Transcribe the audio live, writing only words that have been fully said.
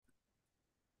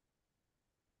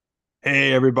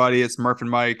Hey everybody, it's Murph and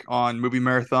Mike on Movie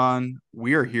Marathon.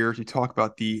 We are here to talk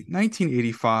about the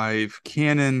 1985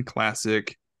 canon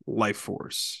classic Life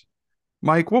Force.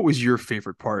 Mike, what was your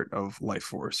favorite part of Life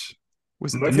Force?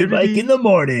 Was it the Murphy Mike in nudity? the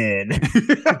morning.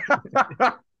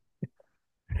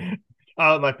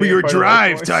 My For favorite your part of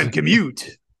Life drive Force. time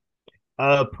commute.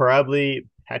 Probably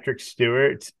Patrick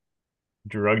Stewart,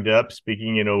 drugged up,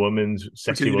 speaking in a woman's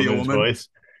sexy Pretending to be a woman's woman. voice.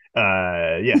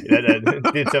 Yeah,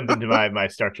 that did something to my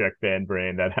Star Trek fan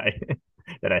brain that I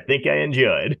that I think I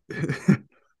enjoyed.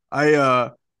 I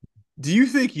do you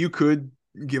think you could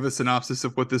give a synopsis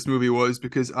of what this movie was?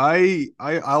 Because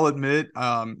I'll admit,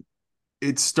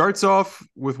 it starts off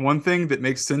with one thing that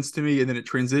makes sense to me, and then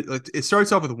it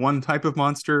starts off with one type of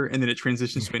monster, and then it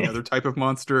transitions to another type of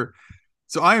monster.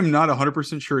 So I am not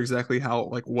 100% sure exactly how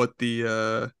like what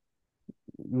the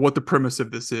premise of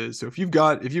this is. So if you've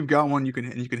got one, you can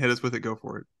hit us with it. Go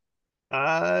for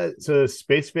it. So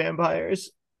space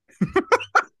vampires.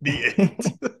 The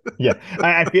end. Yeah,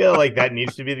 I feel like that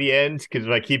needs to be the end because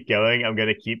if I keep going, I'm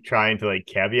gonna keep trying to like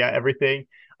caveat everything.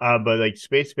 But like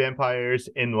space vampires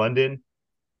in London,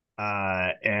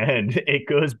 and it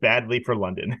goes badly for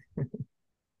London,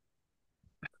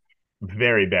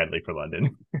 very badly for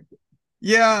London.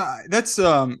 Yeah, that's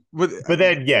But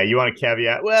then, yeah, you want to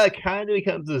caveat? Well, it kind of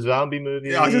becomes a zombie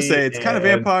yeah, I was gonna say movie, it's kind of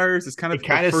and vampires. It's kind it of the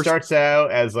kind of first. starts out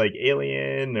as like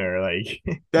Alien or like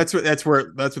That's where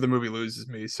the movie loses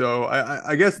me. So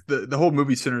I guess the whole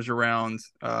movie centers around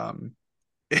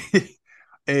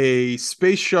a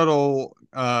space shuttle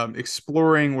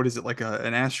exploring what is it like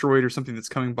an asteroid or something that's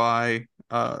coming by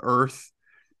Earth,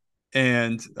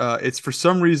 and it's for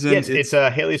some reason yes, it's it's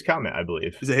a Haley's Comet, I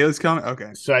believe. is it Haley's Comet?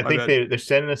 Okay, So I my think bad. they're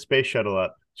sending a space shuttle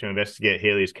up to investigate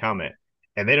Haley's Comet,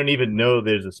 and they don't even know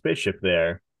there's a spaceship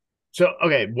there. So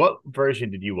okay, what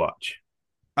version did you watch?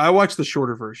 I watched the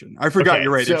shorter version. I forgot.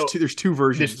 You're Okay, right. There's so two there's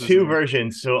versions, isn't two there?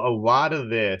 versions. So a lot of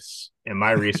this, in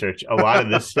my research, a lot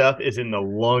of this stuff is in the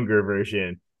longer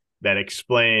version that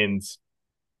explains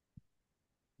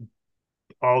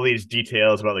all these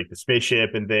details about like the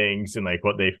spaceship and things and like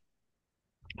what they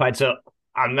find. So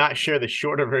I'm not sure the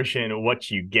shorter version what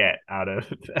you get out of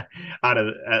out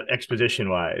of exposition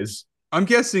wise. I'm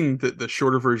guessing that the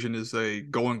shorter version is a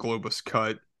Golden Globus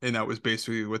cut, and that was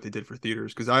basically what they did for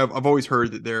theaters. Because I've always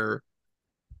heard that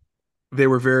they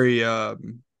were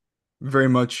very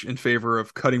much in favor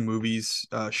of cutting movies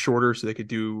shorter so they could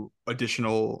do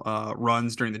additional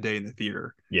runs during the day in the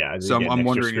theater. Yeah, So you I'm, get an I'm extra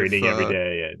wondering if screening every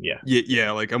day, and yeah,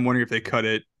 yeah, like I'm wondering if they cut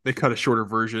a shorter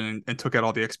version and took out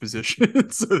all the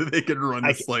exposition so that they could run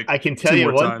I this like I can tell two you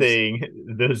more one times. thing: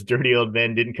 those dirty old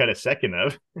men didn't cut a second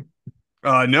of.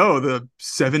 No, the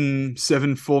seven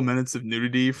full minutes of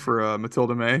nudity for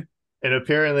Matilda May. And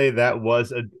apparently that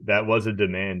was a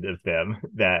demand of them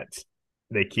that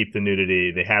they keep the nudity,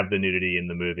 they have the nudity in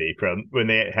the movie from when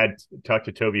they had talked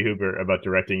to Toby Hooper about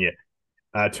directing it.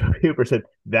 Toby Hooper said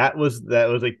that was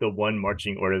like the one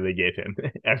marching order they gave him.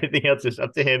 Everything else is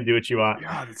up to him. Do what you want.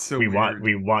 God, it's so We weird.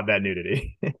 want that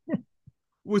nudity.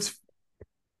 What's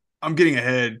I'm getting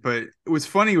ahead, but what's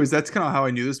funny was that's kind of how I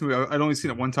knew this movie. I'd only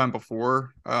seen it one time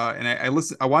before, and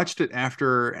I watched it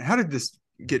after. And how did this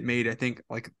get made? I think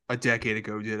like a decade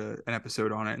ago did an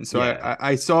episode on it, and so Yeah.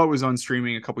 I saw it was on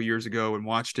streaming a couple years ago and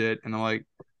watched it, and I'm like,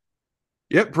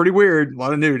 yep, pretty weird, a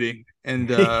lot of nudity. And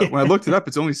when I looked it up,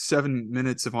 it's only 7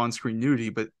 minutes of on-screen nudity,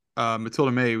 but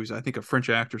Matilda May, who's I think a French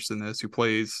actress in this, who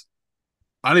plays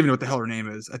I don't even know what the hell her name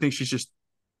is. I think she's just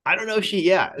I don't know if she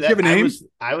yeah, does she have that a name?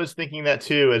 I was thinking that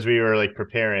too as we were like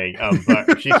preparing.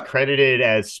 But she's credited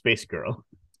as Space Girl.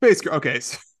 Space Girl. Okay,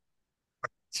 so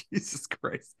Jesus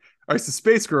Christ. All right, so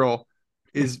Space Girl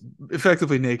is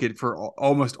effectively naked for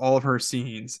almost all of her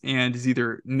scenes and is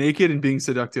either naked and being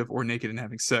seductive or naked and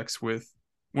having sex with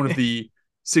one of the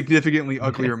significantly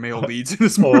uglier male leads in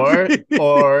this movie.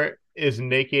 Or is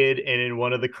naked and in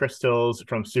one of the crystals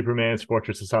from Superman's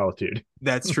Fortress of Solitude.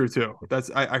 That's true too.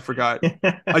 I forgot.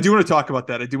 I do want to talk about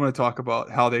that. I do want to talk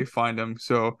about how they find them.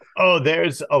 So Oh,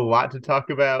 there's a lot to talk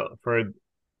about for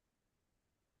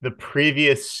the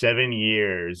previous 7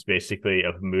 years, basically,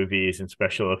 of movies and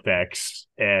special effects,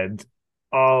 and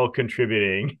all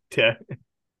contributing to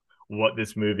what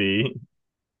this movie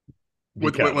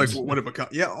what like becomes. what it becomes?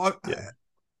 Yeah. Yeah.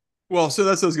 Well, so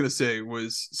that's what I was gonna say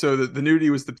was so the nudity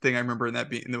was the thing I remember in that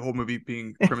being in the whole movie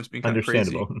being premise being kind of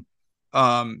crazy. Understandable.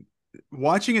 Um,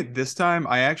 Watching it this time,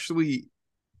 actually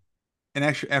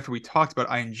after we talked about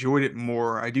it, I enjoyed it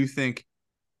more. I do think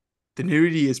the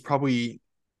nudity is probably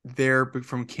there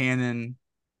from canon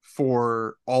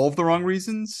for all of the wrong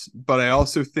reasons, but I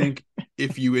also think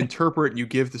if you interpret and you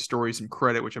give the story some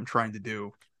credit, which I'm trying to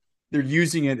do, they're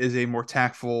using it as a more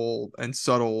tactful and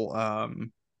subtle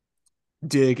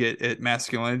dig at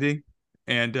masculinity,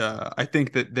 and I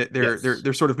think that Yes.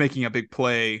 they're sort of making a big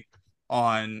play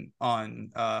on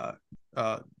uh,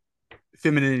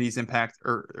 femininity's impact,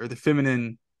 or the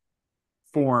feminine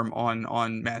form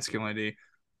on masculinity.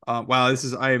 Wow, this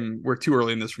is we're too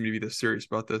early in this for me to be this serious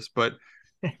about this, but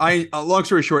long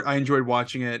story short, I enjoyed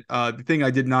watching it. The thing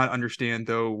I did not understand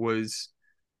though was,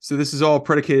 so this is all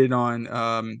predicated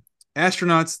on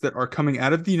astronauts that are coming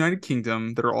out of the United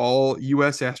Kingdom that are all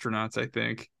U.S. astronauts, I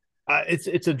think, It's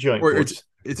a joint or it's force.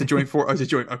 it's a joint force. Oh, it's a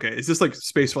joint. Okay, is this like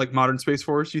space, like modern space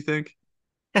force? You think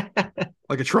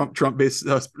like a Trump based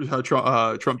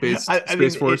Trump based I space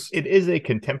mean, force? it is a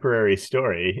contemporary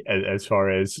story as far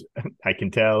as I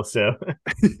can tell. So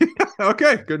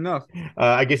Okay, good enough.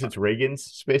 I guess it's Reagan's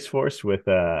space force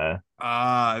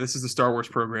This is the Star Wars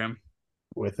program.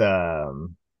 with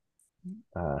who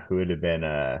would have been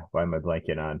why am I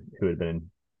blanking on who would have been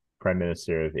prime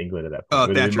minister of England at that point?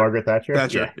 Would it have been Thatcher. Margaret Thatcher? Yeah,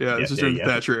 Thatcher. Yeah, yeah, this is there during the you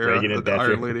go. Thatcher era Reagan of and the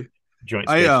Iron Thatcher Lady. joint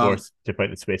I space force to fight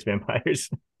the space vampires.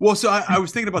 Well, so I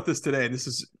was thinking about this today. This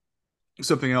is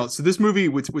something else. So this movie,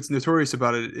 what's notorious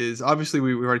about it is obviously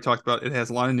we already talked about it has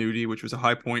a lot of nudity, which was a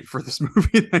high point for this movie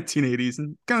in the 1980s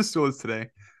and kind of still is today.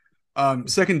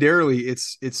 Secondarily,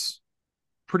 it's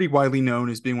pretty widely known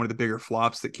as being one of the bigger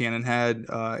flops that Canon had.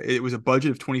 It was a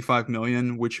budget of 25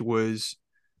 million, which was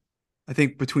I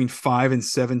think between 5 and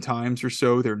 7 times or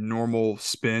so their normal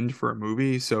spend for a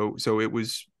movie. So it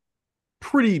was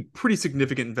pretty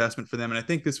significant investment for them. And I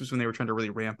think this was when they were trying to really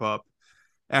ramp up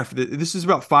after this is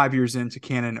about 5 years into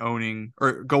Canon owning,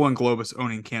 or Golan Globus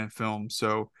owning Canon Films.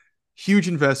 So huge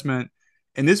investment.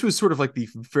 And this was sort of like the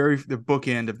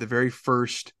bookend of the very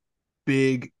first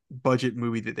big budget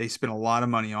movie that they spent a lot of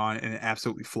money on, and it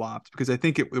absolutely flopped. Because I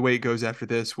think the way it goes after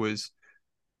this was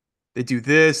they do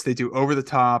this, they do Over the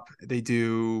Top, they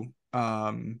do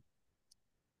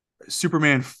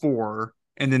Superman 4,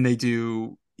 and then they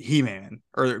do He-Man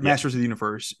or Yeah, Masters of the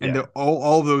Universe. And yeah.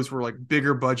 all of those were like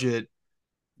bigger budget,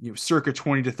 circa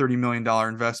 20 to 30 million dollar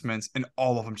investments, and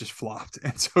all of them just flopped.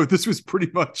 And so this was pretty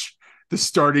much the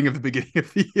starting of the beginning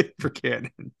of the year for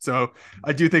Canon. So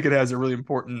I do think it has a really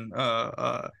important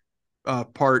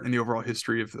part in the overall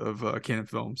history of Canon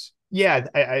films. Yeah,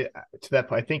 I to that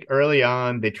point, I think early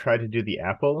on they tried to do the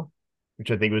Apple,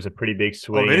 which I think was a pretty big Oh,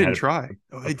 swing they and didn't had try.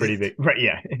 Oh, a they pretty did. big right,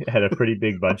 yeah, it had a pretty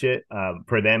big budget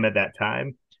for them at that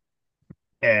time.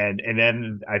 And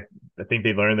then I think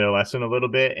they learned their lesson a little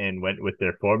bit and went with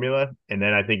their formula. And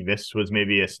then I think this was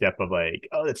maybe a step of like,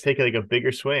 oh, let's take like a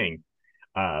bigger swing.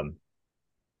 Um,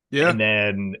 and Yeah.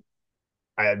 then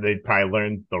they probably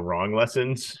learned the wrong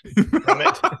lessons from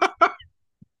it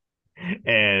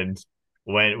and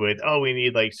went with, oh, we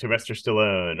need like Sylvester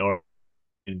Stallone or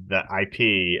the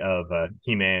IP of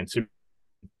He-Man,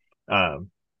 um,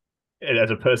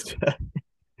 as opposed to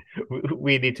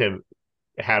we need to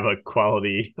have a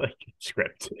quality like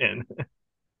script and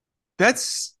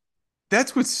that's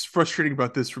that's what's frustrating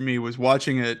about this for me was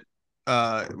watching it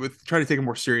with trying to take a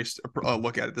more serious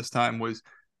look at it this time. Was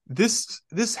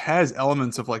this has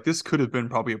elements of like this could have been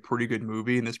probably a pretty good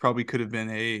movie, and this probably could have been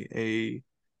a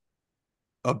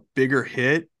bigger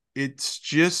hit. It's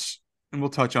just, and we'll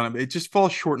touch on it, but it just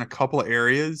falls short in a couple of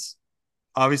areas.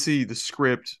 Obviously the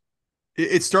script,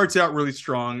 it starts out really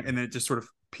strong and then it just sort of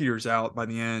peters out by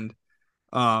the end.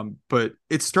 But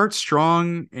it starts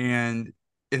strong and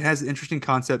it has interesting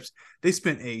concepts. They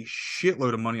spent a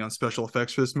shitload of money on special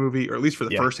effects for this movie, or at least for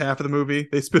the yeah. first half of the movie.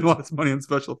 They spent lots of money on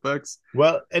special effects.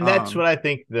 Well, and that's Um, what I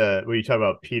think the when you talk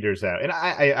about Peters out, and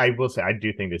I will say I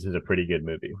do think this is a pretty good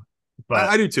movie, but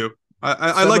I do too.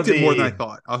 I some liked of it more than I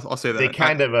thought. I'll say they that.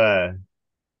 kind of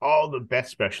all the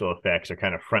best special effects are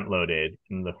kind of front loaded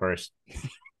in the first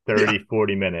Yeah,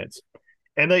 30-40 minutes,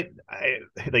 and like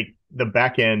the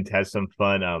back end has some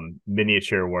fun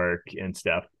miniature work and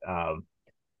stuff,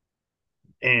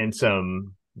 and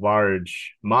some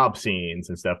large mob scenes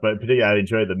and stuff. But particularly, I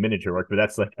enjoy the miniature work. But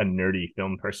that's like a nerdy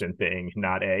film person thing,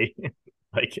 not a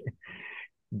like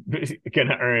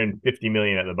gonna earn 50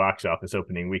 million at the box office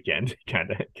opening weekend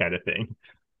kind of thing.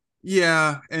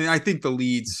 yeah, and I think the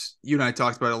leads, you and I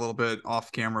talked about it a little bit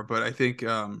off camera, but I think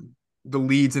the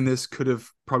leads in this could have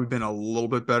probably been a little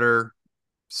bit better.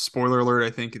 Spoiler alert, I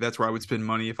think that's where I would spend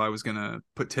money if I was gonna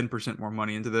put 10% more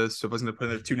money into this. So if I was gonna put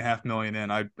another 2.5 million in,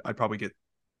 I'd probably get,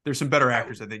 there's some better I,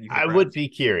 actors I think you could have I would grabbed. be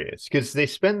curious because they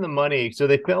spend the money. So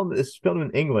they filmed this filmed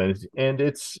in England, and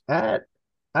it's at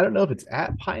I don't know if it's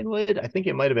at Pinewood. I think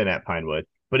it might have been at Pinewood,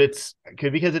 but it's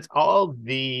because it's all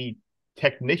the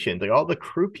technicians, like all the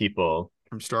crew people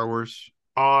From Star Wars.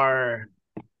 are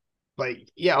like,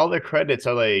 yeah, all their credits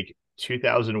are like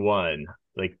 2001,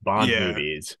 like Bond Yeah.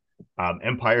 movies,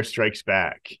 Empire Strikes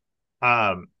Back.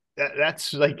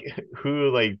 That's like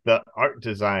who, like the art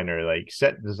designer, like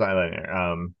set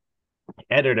designer,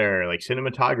 editor, like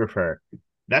cinematographer.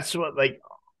 That's what, like,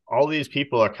 all these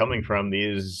people are coming from,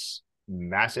 these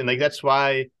mass, and like that's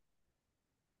why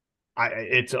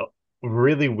it's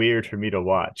really weird for me to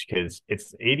watch because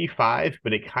it's 85,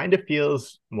 but it kind of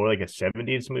feels more like a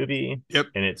 70s movie Yep.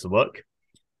 in its look,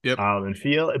 Yep. and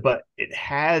feel, but it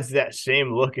has that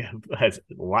same look as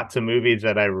lots of movies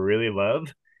that I really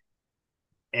love.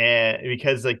 And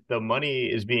because like the money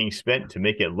is being spent to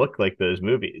make it look like those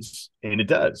movies, and it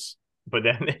does, but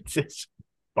then it's this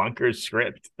bunkers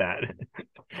script that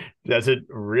doesn't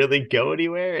really go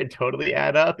anywhere and totally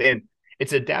add up. And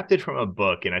it's adapted from a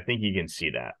book, and I think you can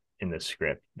see that in the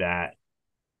script, that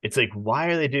it's like, why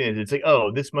are they doing this? It's like,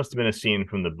 oh, this must have been a scene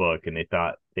from the book, and they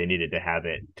thought they needed to have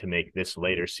it to make this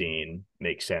later scene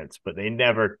make sense, but they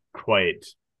never quite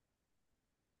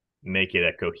make it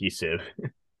a cohesive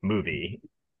movie.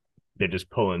 They're just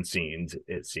pulling scenes,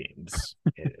 it seems.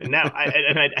 Now,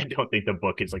 I don't think the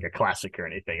book is like a classic or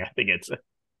anything. I think it's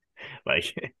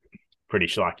like pretty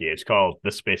schlocky. It's called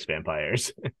The Space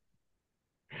Vampires.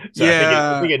 So I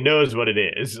Yeah. think it knows what it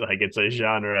is. Like it's a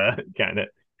genre kind of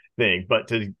thing. But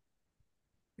to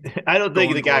I don't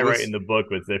think Golden the guy Globus. writing the book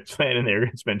was their plan, and they were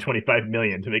going to spend 25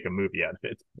 million to make a movie out of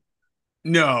it.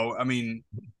 No, I mean,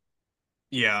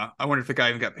 yeah. I wonder if the guy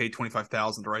even got paid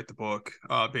 25,000 to write the book,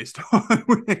 based on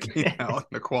when it came out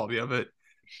and the quality of it.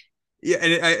 Yeah,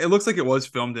 and it looks like it was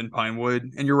filmed in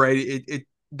Pinewood. And you're right. It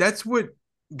that's what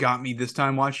got me this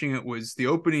time watching it was the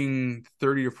opening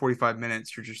 30 to 45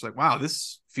 minutes. You're just like, wow,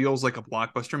 this feels like a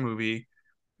blockbuster movie.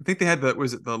 I think they had the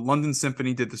was it the London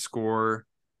Symphony did the score.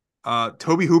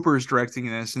 Toby Hooper is directing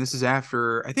this, and this is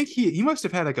after I think he must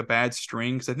have had like a bad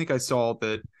string because I think I saw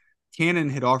that Canon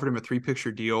had offered him a 3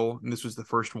 picture deal, and this was the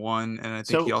first one. And I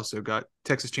think he So, also got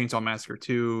Texas Chainsaw Massacre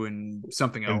 2 and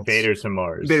something else. Invaders from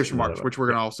Mars, Invaders from another Mars, one. which we're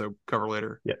Yeah. gonna also cover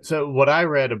later. Yeah. So what I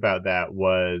read about that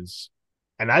was,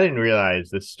 and I didn't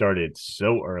realize this started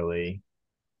so early,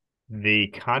 the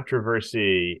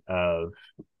controversy of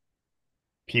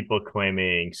people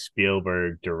claiming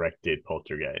Spielberg directed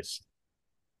Poltergeist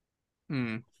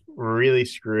Hmm. really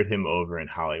screwed him over in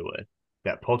Hollywood.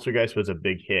 That Poltergeist was a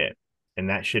big hit, and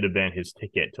that should have been his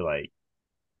ticket to like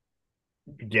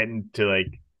getting to like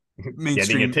getting a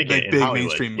Mainstream, ticket like in big Hollywood,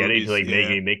 mainstream getting to movies. like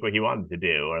Yeah, make what he wanted to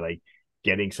do, or like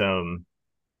getting some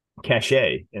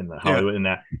cachet in the yeah. Hollywood and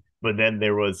that. But then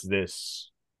there was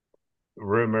this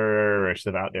rumor or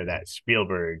stuff out there that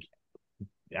Spielberg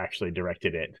actually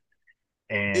directed it,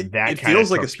 and that It kind of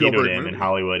feels like a torpedoed Spielberg him in movie.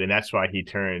 Hollywood, and that's why he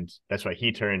turned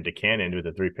to Canon with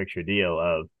a 3 picture deal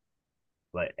of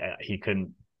like he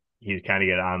couldn't he kind of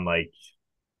get on like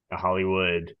a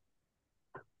Hollywood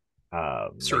like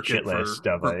Circuit shit list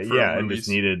stuff, for yeah, and just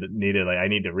movies. needed like I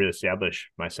need to reestablish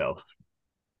myself.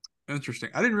 Interesting.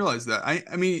 I didn't realize that.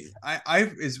 I mean, I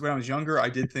is when I was younger, I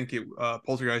did think it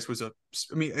Poltergeist was a.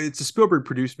 I mean, it's a Spielberg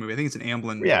produced movie. I think it's an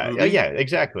Amblin Yeah, movie. yeah,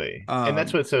 exactly. And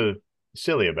that's Um, what's so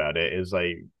silly about it is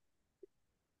like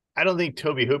I don't think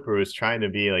Toby Hooper was trying to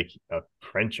be like a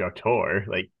French auteur.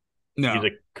 Like he's no,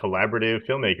 a collaborative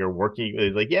filmmaker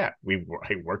working like, yeah,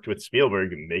 I worked with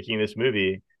Spielberg making this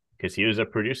movie because he was a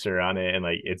producer on it, and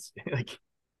like it's like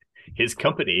his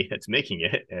company that's making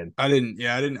it. And I didn't.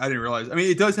 Yeah, I didn't realize. I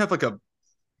mean, it does have like a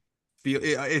feel.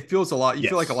 It feels a lot. You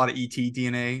feel like a yes, lot of ET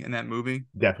DNA in that movie.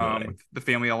 definitely. With the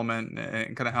family element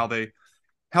and kind of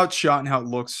how it's shot and how it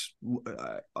looks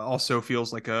also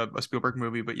feels like a Spielberg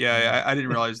movie. But yeah, I didn't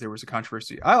realize there was a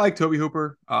controversy. I like Toby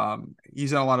Hooper.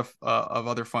 He's done a lot of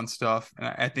other fun stuff, and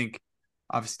I think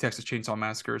obviously Texas Chainsaw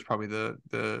Massacre is probably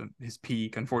the his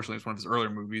peak. Unfortunately, it's one of his earlier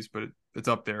movies, but it's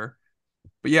up there.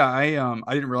 But yeah,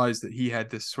 I didn't realize that he had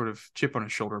this sort of chip on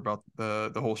his shoulder about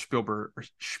the whole Spielberg or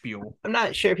I'm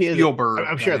not sure if he has. Spielberg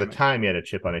I'm sure at the dynamic. time he had a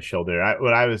chip on his shoulder.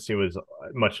 What I was seeing was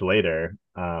much later.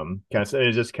 Kind of, it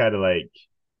was just kind of like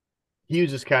he was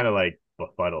just kind of like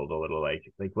befuddled a little, like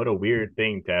what a weird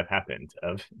thing to have happened.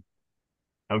 Of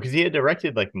because he had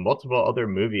directed like multiple other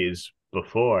movies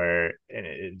before,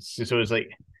 and so it was like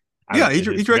I don't Yeah, know. It's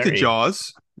he just directed very.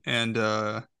 Jaws, and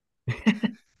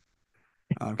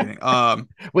I'm kidding.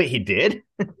 Wait, he did?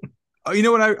 You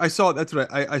know what I saw? That's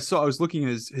what I saw. I was looking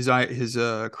at his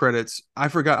credits. I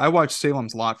forgot. I watched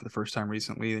Salem's Lot for the first time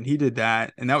recently, and he did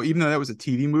that. And now, even though that was a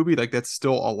TV movie, like that's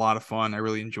still a lot of fun. I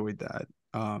really enjoyed that.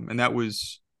 And that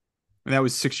was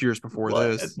 6 years before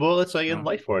this. Well, it's like in No,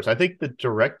 Lifeforce. I think the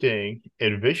directing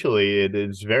and visually it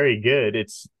is very good.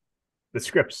 It's the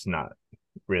script's not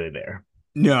really there.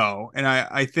 no, and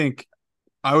I think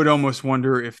I would almost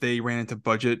wonder if they ran into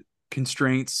budget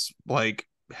constraints like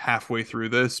halfway through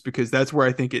this, because that's where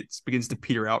I think it begins to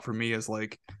peter out for me. As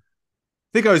like,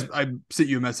 think I sent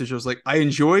you a message. I was like, I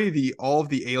enjoy the all of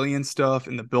the alien stuff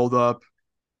and the build up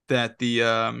that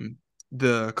the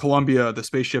Columbia, the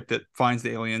spaceship that finds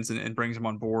the aliens and brings them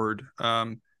on board.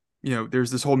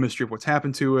 There's this whole mystery of what's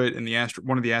happened to it, and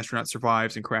one of the astronauts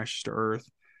survives and crashes to Earth.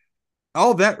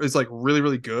 All of that is like really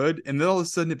really good, and then all of a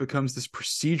sudden it becomes this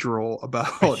procedural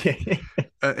about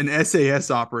an SAS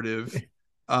operative.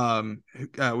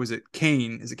 Was it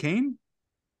Kane? Is it Kane?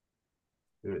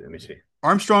 Let me see.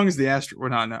 Armstrong is the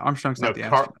astronaut. Well, no, Armstrong's No, not the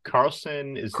astronaut.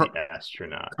 Carlson is the Car-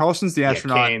 astronaut. Carlson's the Yeah,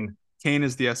 astronaut. Kane. Kane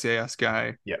is the SAS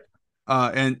guy. Yep.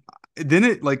 And then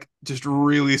it like just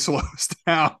really slows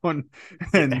down,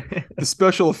 and Yeah. the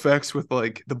special effects with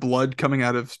like the blood coming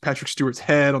out of Patrick Stewart's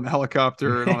head on the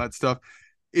helicopter and all that stuff.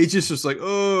 It's just like,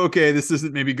 oh, okay, this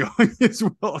isn't maybe going as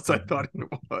well as I thought it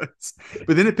was.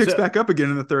 But then it picks So, back up again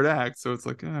in the third act. So it's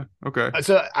like, okay.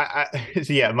 so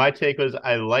yeah, my take was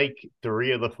I like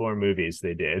 3 of the 4 movies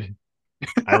they did.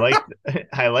 I like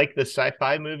I like the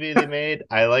sci-fi movie they made.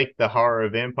 I like the horror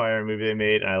vampire movie they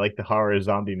made, and I like the horror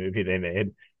zombie movie they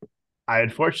made. I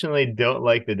unfortunately don't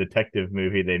like the detective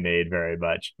movie they made very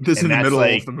much. This is And in the that's middle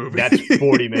of like the movie. that's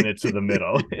 40 minutes of the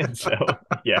middle. And so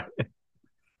yeah.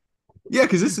 Yeah,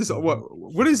 because this is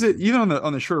what is it? Even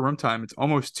on the shorter runtime, it's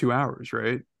almost 2 hours,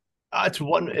 right?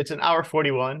 It's an hour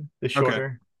 41, the Okay.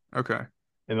 shorter. Okay.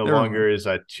 And the Never mind. longer is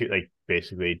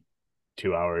basically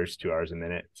 2 hours, 2 hours a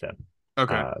minute. So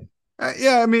Okay. uh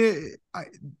Yeah, I mean,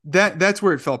 that's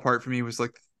where it fell apart for me, was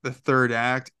like the third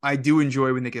act. I do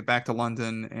enjoy when they get back to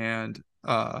London, and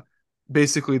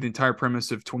basically the entire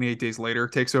premise of 28 Days Later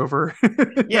takes over. yeah, That's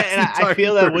and the I entire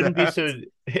feel that third wouldn't be so act.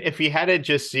 if you hadn't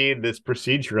just seen this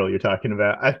procedural you're talking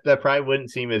about, that probably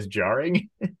wouldn't seem as jarring.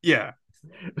 Yeah.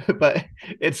 But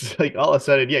it's like all of a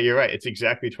sudden, yeah, you're right. It's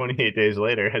exactly 28 days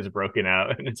later has broken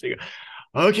out, and it's like,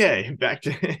 okay, back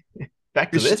to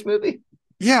It's just, this movie.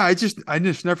 yeah, I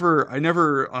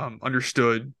never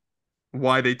understood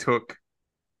why they took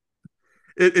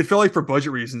it felt like for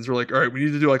budget reasons, we're like, all right, we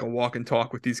need to do like a walk and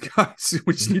talk with these guys.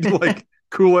 We just need to like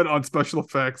cool it on special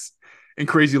effects and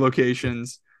crazy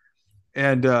locations.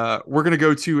 And we're gonna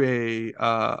go to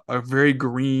a very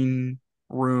green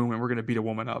room, and we're gonna beat a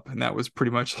woman up. And that was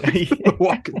pretty much like the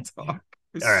walk and talk.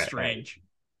 It's All right, all right. strange.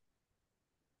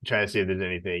 Trying to see if there's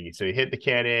anything. So you hit the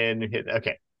cannon.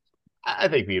 Okay, I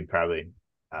think we could probably,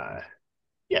 uh,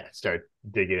 yeah, start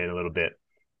digging in a little bit.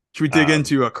 Should we dig Um,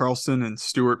 into Carlson and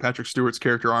Stewart, Patrick Stewart's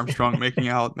character Armstrong making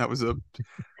out? That was a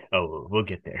oh, we'll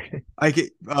get there. I get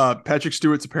Patrick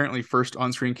Stewart's apparently first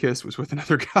on-screen kiss was with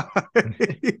another guy.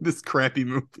 This crappy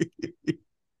movie.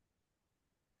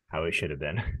 How it should have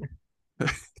been.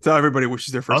 It's how everybody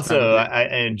wishes their first time would Also, be.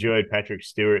 I enjoyed Patrick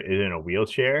Stewart is in a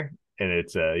wheelchair, and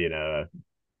it's I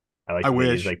like I to think he's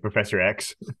wish. like Professor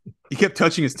X. He kept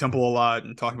touching his temple a lot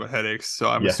and talking about headaches, so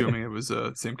I'm Yeah, assuming it was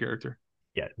the same character.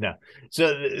 yeah, no. So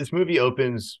this movie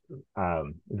opens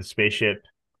the spaceship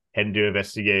heading to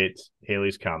investigate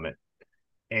Haley's comet,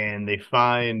 and they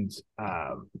find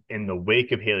in the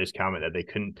wake of Haley's comet that they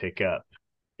couldn't pick up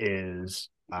is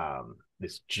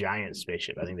this giant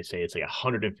spaceship. I think they say it's like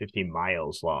 150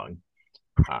 miles long,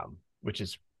 which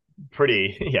is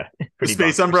pretty, yeah, The pretty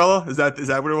space bonkers. umbrella? Is that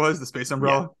what it was? The space Yeah.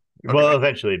 umbrella? Well, Okay.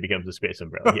 eventually it becomes a space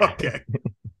umbrella. Yeah. Okay.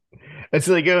 And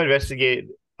so they go investigate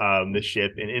the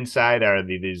ship, and inside are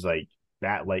these like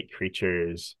bat-like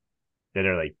creatures that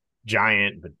are like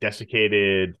giant but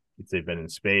desiccated. They've been in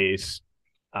space.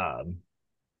 Um,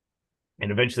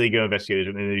 and eventually go investigate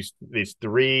it. And these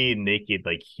 3 naked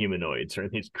like humanoids or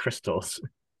these crystals.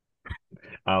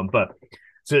 But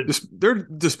so They're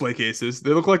display cases.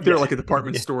 They look like they're yeah, like a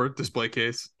department yeah. store display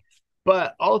case.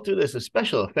 But all through this, the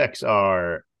special effects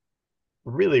are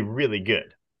really, really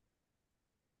good.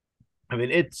 I mean,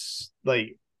 it's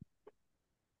like,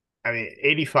 I mean,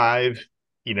 85.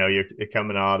 You're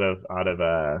coming out of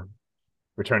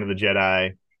Return of the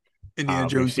Jedi. Indiana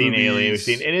We've Jones seen Alien, we've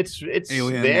seen, movies, and it's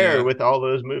Alien, there yeah. with all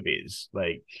those movies.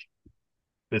 Like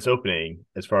this opening,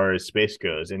 as far as space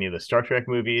goes, any of the Star Trek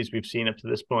movies we've seen up to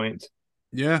this point,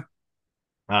 Yeah.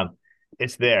 um,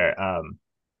 it's there.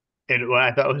 And what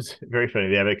I thought was very funny,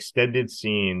 they have extended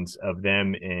scenes of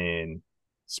them in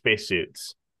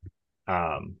spacesuits,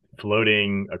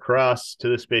 floating across to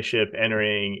the spaceship,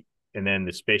 entering, and then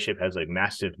the spaceship has like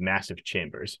massive, massive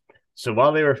chambers. So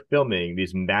while they were filming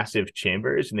these massive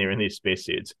chambers and they were in these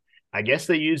spacesuits, I guess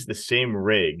they used the same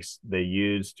rigs they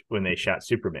used when they shot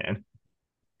Superman.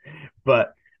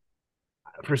 But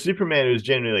for Superman, it was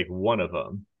generally like one of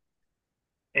them.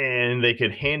 And they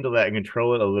could handle that and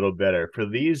control it a little better. For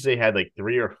these, they had like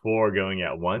 3 or 4 going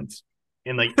at once.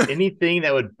 and like anything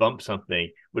that would bump something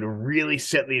would really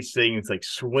set these things like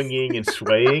swinging and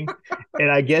swaying. And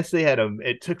I guess they had them.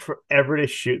 It took forever to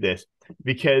shoot this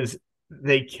because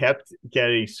they kept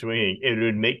getting swinging. It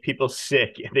would make people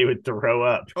sick and they would throw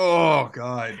up, Oh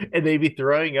God. and they'd be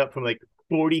throwing up from like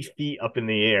 40 feet up in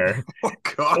the air, Oh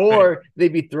God. or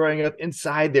they'd be throwing up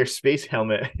inside their space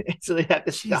helmet. So they have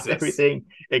to stop Jesus. everything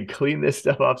and clean this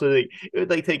stuff off. So it would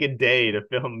like take a day to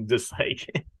film just like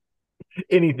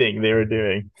anything they were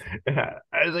doing.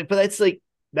 I was like, but that's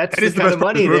That the is the kind best of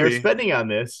part of this money they're movie. spending on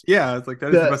this. Yeah, it's like that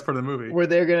is the The best part of the movie. Where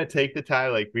they're gonna take the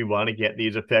time, like we want to get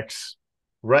these effects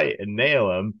right and nail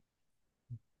them.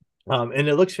 And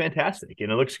it looks fantastic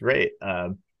and it looks great.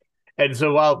 And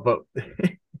so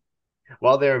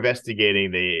while they're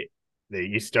investigating,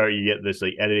 you get this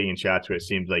like editing and shots where it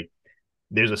seems like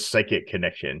there's a psychic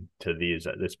connection to these,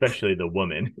 especially the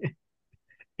woman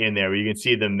in there, where you can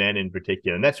see the men in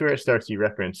particular, and that's where it starts. You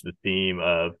reference the theme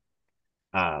of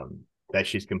that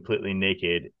she's completely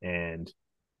naked and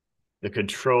the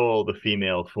control the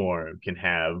female form can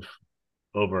have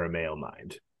over a male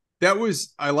mind. That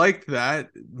was I liked that.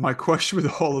 My question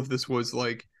with all of this was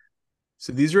like,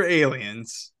 so these are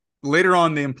aliens. Later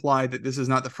on, they imply that this is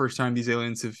not the first time these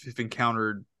aliens have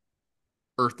encountered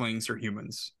Earthlings or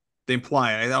humans. They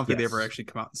imply it. I don't think they ever Yes. actually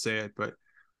come out and say it, but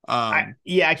I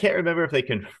can't remember if they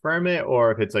confirm it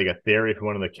or if it's like a theory from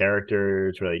one of the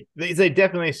characters. Where like they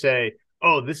definitely say,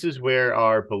 "Oh, this is where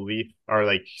our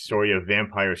like story of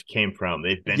vampires came from.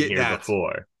 They've been get here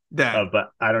before." that.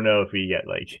 But I don't know if we get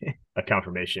like a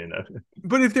confirmation of.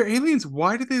 But if they're aliens,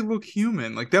 why do they look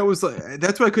human? Like that was like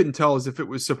that's what I couldn't tell is if it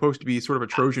was supposed to be sort of a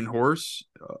Trojan horse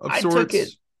of I took it.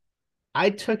 sorts. I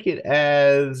took it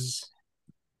as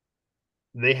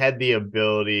they had the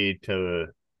ability to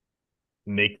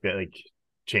make that like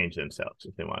change themselves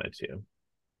if they wanted to,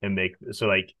 and make so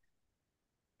like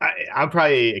I'm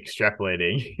probably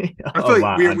extrapolating I a feel like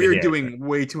lot we're onto we're here. doing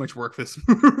way too much work for this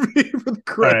movie for the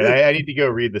All right, credit. I need to go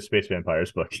read the Space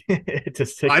Vampires book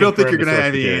to I don't think confirm you're the gonna source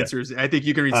have any material. answers. I think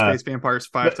you can read Uh, Space Vampires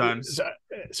five but times.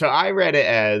 so I read it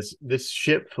as this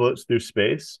ship floats through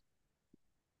space,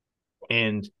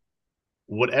 and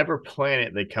whatever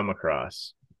planet they come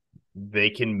across, they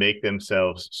can make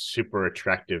themselves super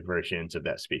attractive versions of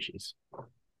that species.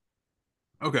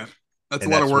 Okay. That's a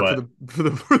And lot of that's work what for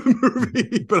the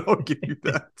movie, but I'll give you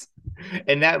that.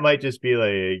 and that might just be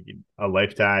like a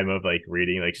lifetime of like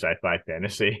reading like sci-fi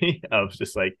fantasy of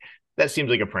just like that seems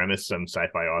like a premise some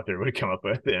sci-fi author would come up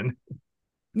with. And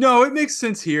No, it makes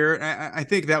sense here. I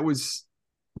think that was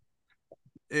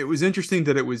it was interesting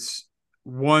that it was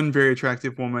one very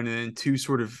attractive woman and two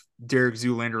sort of Derek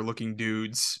Zoolander looking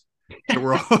dudes that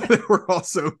were all that were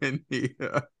also in the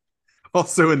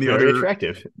very other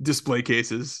attractive. display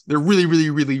cases. They're really, really,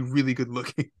 really, really good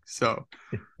looking. So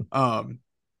um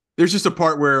there's just a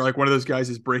part where like one of those guys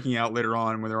is breaking out later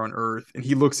on when they're on Earth, and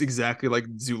he looks exactly like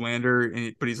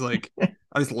Zoolander, but he's like,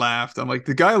 I just laughed. I'm like,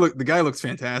 the guy looks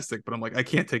fantastic, but I'm like, I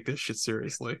can't take this shit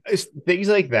seriously. Things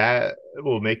like that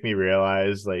will make me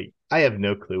realize like I have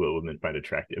no clue what women find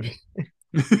attractive.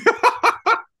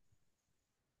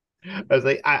 I was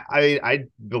like, I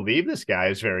believe this guy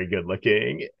is very good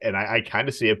looking, and I kind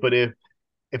of see it. But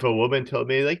if a woman told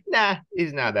me like, nah,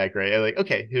 he's not that great, I'm like,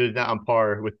 okay, he was not on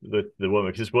par with the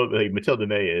woman because like Matilda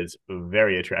May is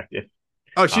very attractive.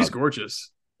 Oh, she's Um,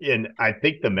 gorgeous. and I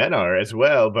think the men are as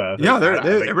well. But I was like,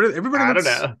 Yeah, everybody I don't looks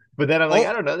know. But then I'm like, I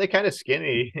all don't know. They're kind of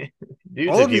skinny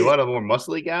dudes. all If of you the want a more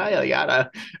muscly guy, like I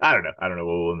don't know. I don't know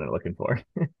what women are looking for.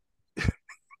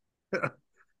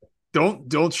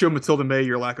 don't show Matilda May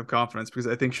your lack of confidence because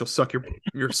I think she'll suck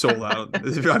your soul out.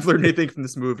 If I've learned anything from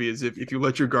this movie is if you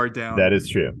let your guard down, That is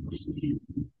true.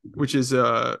 which is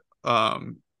well,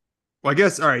 I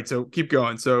guess all right. So keep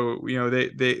going. So they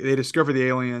discover the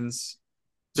aliens.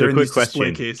 So, They're in quick these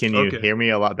display question: cases. can you Okay, hear me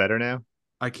a lot better now?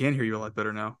 I can hear you a lot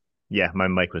better now. Yeah, my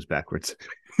mic was backwards.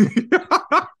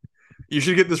 You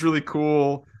should get this really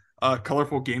cool,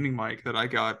 colorful gaming mic that I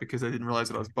got because I didn't realize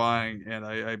that I was buying, and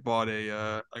I bought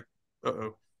a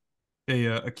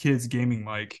kid's gaming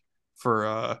mic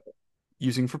for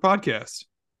using for podcasts.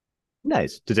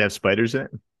 Nice. Does it have spiders in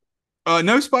it?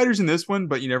 No spiders in this one,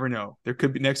 but you never know. There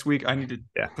could be next week. I need to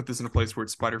Yeah. put this in a place where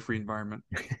it's spider-free environment.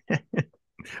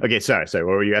 Okay, sorry. What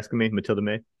were you asking me, Matilda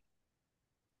May?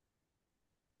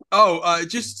 Oh,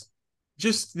 just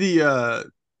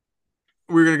the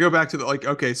we're gonna go back to the like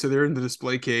okay, so they're in the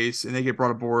display case and they get brought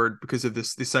aboard because of the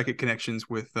psychic connections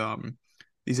with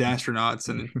these astronauts.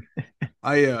 And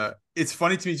I it's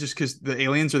funny to me just because the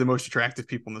aliens are the most attractive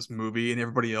people in this movie and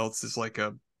everybody else is like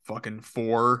a fucking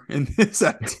 4 in this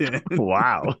out of 10.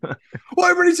 Wow. Well,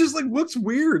 everybody's just like looks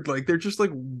weird. Like they're just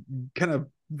like kind of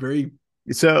very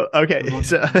So okay,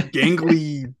 so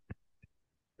gangly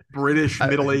British uh,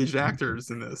 middle-aged actors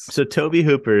in this. so Toby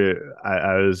Hooper,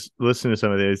 I was listening to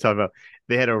some of these talking about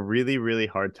they had a really really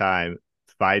hard time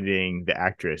finding the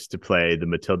actress to play the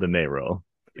Matilda May role.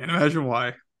 Can't imagine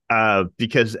why.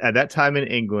 Because at that time in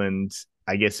England,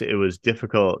 I guess it was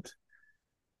difficult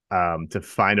to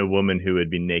find a woman who would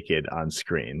be naked on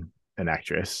screen, an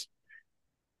actress.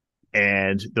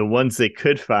 And the ones they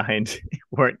could find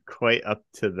weren't quite up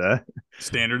to the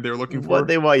Standard they're looking what for.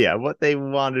 they want, yeah, what they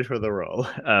wanted for the role.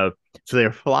 So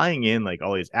they're flying in like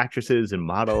all these actresses and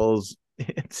models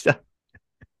and stuff.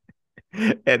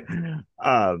 And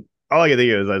all I could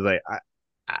think of was I was like,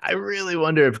 I really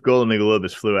wonder if Golden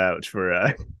Globus flew out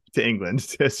for to England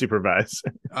to supervise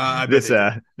I bet they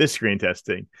did. this screen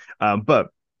testing. But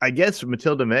I guess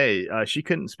Matilda May, she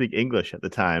couldn't speak English at the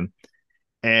time,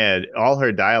 and all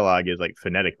her dialogue is like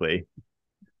phonetically.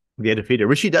 They had to feed her,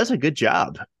 which she does a good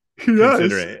job She does.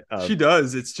 considering. She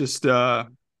does. It's just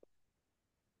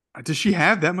does she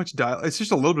have that much dialogue? It's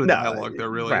just a little bit of No, dialogue though,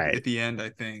 really, right. at the end, I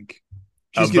think.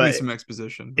 She's giving But some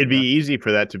exposition, but it'd yeah. be easy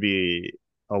for that to be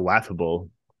a laughable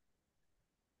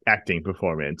acting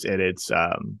performance, and it's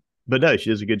but no, she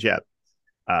does a good job.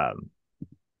 Um,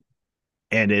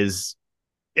 and is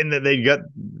and then they got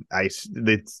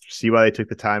they see why they took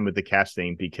the time with the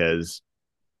casting because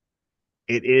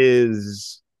it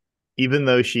is even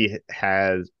though she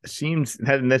has seems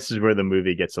and this is where the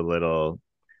movie gets a little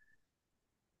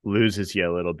loses you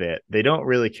a little bit. They don't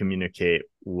really communicate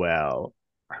well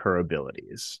her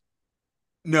abilities.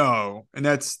 No, and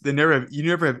that's they never have you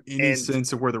never have any And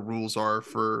sense of where the rules are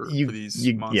for these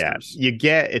yeah, monsters. you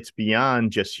get it's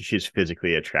beyond just she's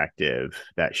physically attractive,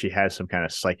 that she has some kind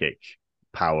of psychic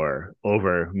power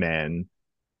over men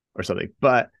or something.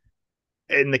 But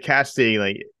in the casting,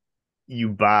 like you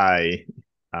buy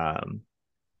um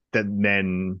that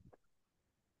men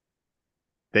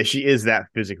that she is that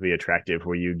physically attractive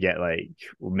where you get like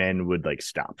men would like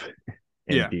stop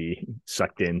and Yeah. be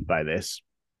sucked in by this.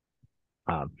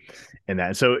 Um and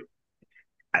that so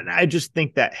and I just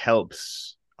think that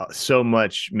helps so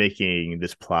much making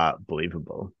this plot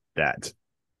believable that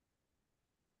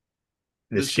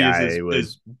That this she is guy would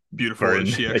as beautiful as burn.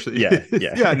 she actually Yeah, is.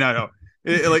 yeah, Yeah, no, no.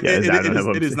 yeah. I don't know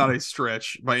what I'm It is not saying. a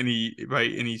stretch by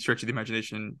any stretch of the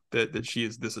imagination that she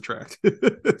is this attractive.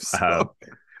 Um, So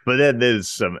but then there's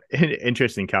some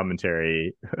interesting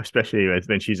commentary, especially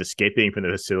when she's escaping from the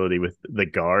facility with the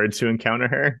guards who encounter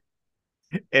her,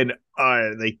 and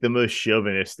like the most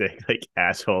chauvinistic, like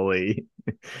assholey,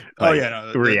 oh like yeah,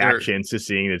 no, they're reactions to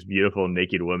seeing this beautiful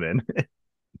naked woman.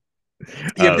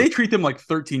 yeah, uh, they treat them like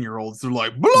 13-year-olds. They're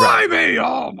like, right, blimey,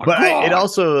 oh my but it god.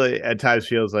 also at times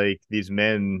feels like these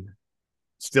men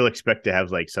still expect to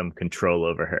have like some control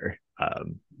over her.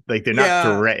 Like they're not Yeah,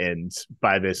 threatened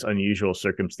by this unusual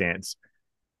circumstance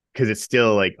because it's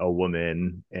still like a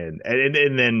woman, and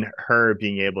then her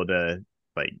being able to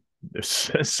like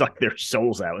suck their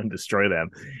souls out and destroy them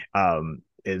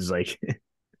is like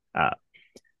uh,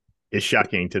 is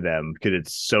shocking to them because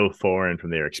it's so foreign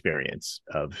from their experience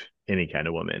of any kind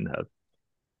of woman.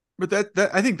 but that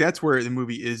I think that's where the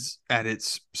movie is at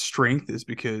its strength is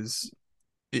because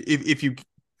if you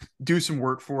do some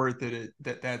work for it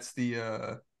that's the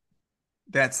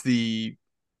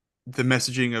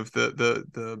messaging of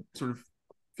the sort of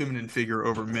feminine figure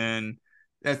over men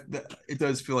that it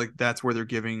does feel like that's where they're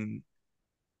giving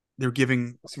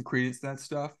some credence to that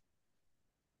stuff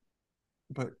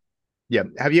but Yeah,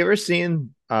 have you ever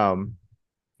seen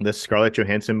the Scarlett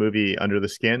Johansson movie Under the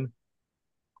Skin?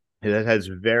 That has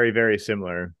very very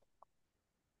similar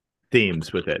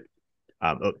themes with it.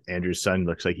 Oh, Andrew's son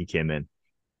looks like he came in.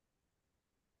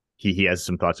 He has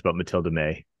some thoughts about Matilda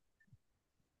May.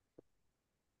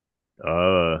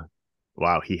 Oh,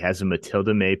 wow. He has a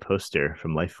Matilda May poster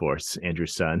from Lifeforce,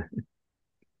 Andrew's son.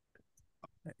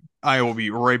 I will be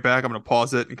right back. I'm gonna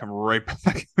pause it and come right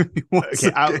back. Once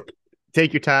Okay, again.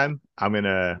 take your time. I'm going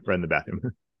to run the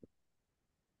bathroom.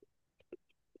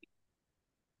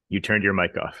 You turned your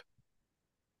mic off.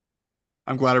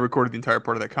 I'm glad I recorded the entire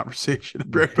part of that conversation. I'll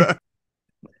be right back.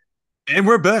 And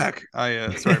we're back.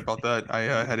 I sorry about that. I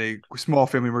had a small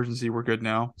family emergency. We're good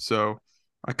now. So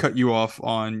I cut you off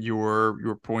on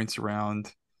your points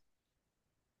around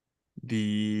the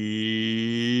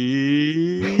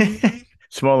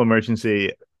Small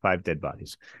emergency, 5 dead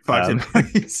bodies. five dead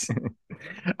bodies.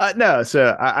 No,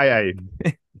 so I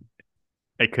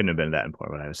couldn't have been that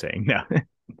important what I was saying. No.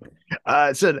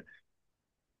 So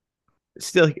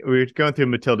still we're going through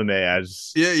Matilda May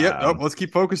as Yeah, yep. Oh, let's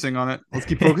keep focusing on it. Let's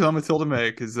keep focusing on Matilda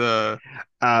May because and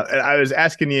I was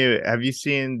asking you, have you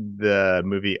seen the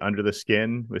movie Under the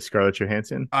Skin with Scarlett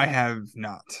Johansson? I have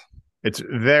not. It's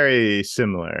very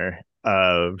similar.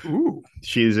 Of Ooh.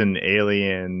 she's an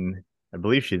alien, I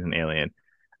believe she's an alien,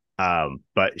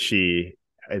 but she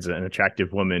is an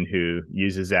attractive woman who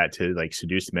uses that to like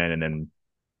seduce men and then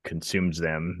consumes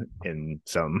them in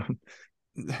some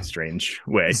strange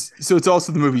way. So it's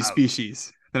also the movie Um,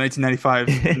 Species, the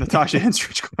 1995 Natasha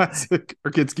Henstridge classic or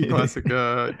Kinski classic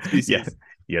yeah, Species.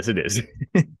 yes, it is.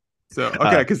 So okay,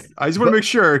 uh, because I just want to but make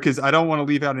sure because I don't want to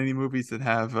leave out any movies that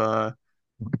have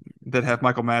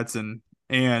Michael Madsen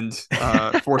and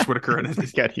Forrest Whitaker in I it.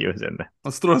 forget he was in that.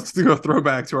 Let's do a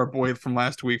throwback to our boy from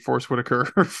last week, Forrest Whitaker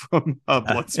from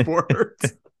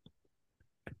Bloodsport.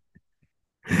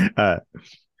 Uh,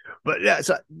 but yeah,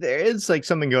 so there is like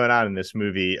something going on in this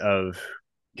movie of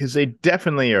because they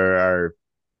definitely are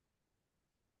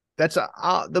that's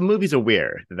the movie's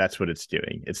aware that that's what it's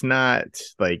doing. It's not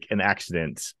like an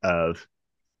accident of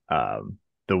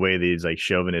the way these like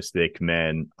chauvinistic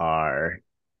men are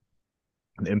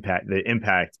the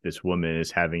impact this woman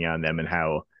is having on them and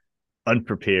how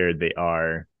unprepared they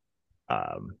are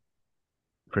um,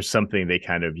 for something they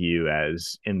kind of view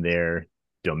as in their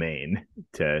domain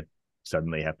to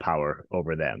suddenly have power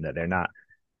over them, that they're not,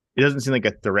 it doesn't seem like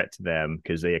a threat to them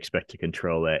because they expect to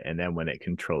control it, and then when it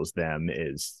controls them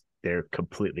is they're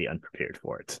completely unprepared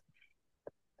for it.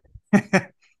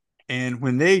 And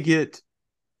when they get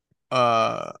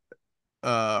uh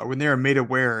when they are made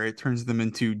aware, it turns them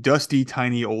into dusty,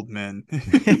 tiny old men.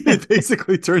 It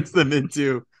basically turns them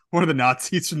into one of the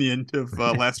Nazis from the end of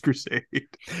Last Crusade.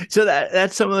 So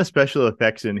that's some of the special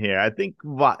effects in here. I think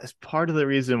what part of the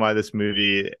reason why this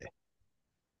movie,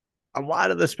 a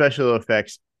lot of the special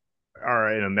effects are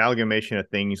an amalgamation of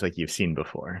things like you've seen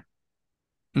before.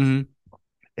 Mm-hmm.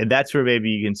 And that's where maybe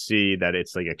you can see that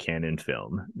it's like a canon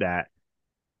film, that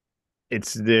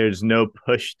there's no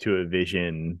push to a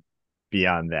vision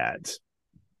beyond that.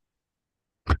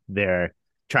 They're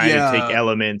trying to take Yeah,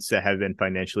 elements that have been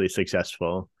financially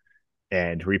successful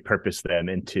and repurpose them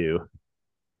into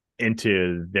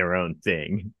their own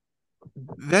thing.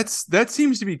 that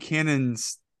seems to be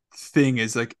Canon's thing.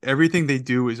 Is like everything they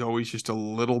do is always just a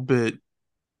little bit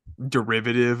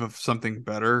derivative of something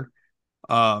better.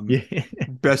 Yeah.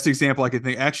 Best example I could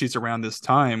think, actually, it's around this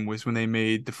time was when they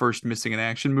made the first Missing in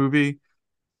Action movie,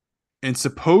 and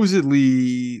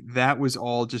supposedly that was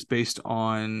all just based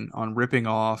on ripping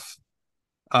off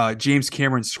James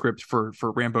Cameron's script for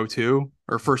Rambo 2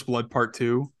 or First Blood Part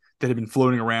 2 that had been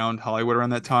floating around Hollywood around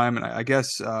that time. And I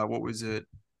guess what was it?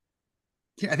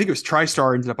 Yeah, I think it was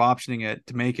TriStar ended up optioning it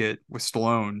to make it with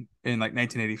Stallone in like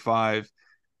 1985.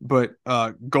 But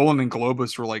Golan and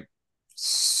Globus were like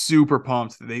super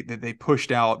pumped that they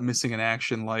pushed out Missing in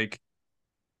Action like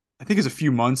I think it was a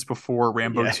few monds before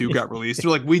Rambo Yeah. 2 got released. They're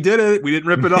like, we did it. We didn't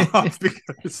rip it off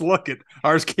because look it,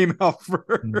 ours came out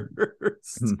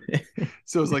first.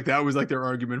 So it's like that was like their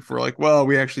argument for like, well,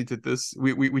 we actually did this.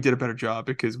 We did a better job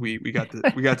because we got to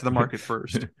the market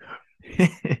first.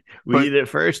 We But did it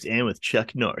first and with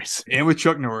Chuck Norris. and with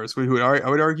Chuck Norris, who I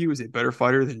would argue is a better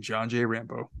fighter than John J.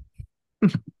 Rambo.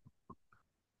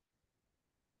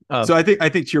 Um, So I think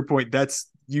to your point, that's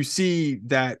you see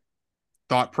that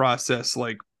thought process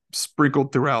like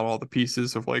sprinkled throughout all the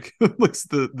pieces of like like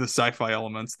the sci-fi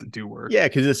elements that do work. yeah,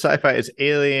 because the sci-fi is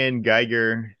alien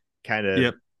Geiger kind of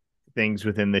Yep. things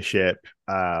within the ship.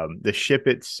 The ship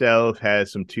itself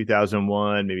has some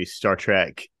 2001, maybe Star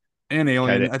Trek And kind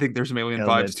Alien. of I think there's some Alien vibes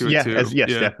elements. to it Yeah, too. yes, Yeah,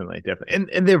 definitely,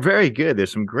 and they're very good.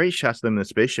 There's some great shots of them in the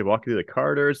spaceship walking through the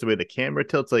corridors, the way the camera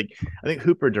tilts. Like I think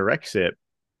Hooper directs it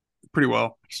pretty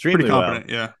well. Pretty extremely well competent.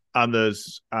 Yeah. on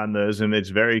those, and it's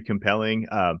very compelling.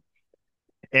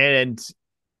 And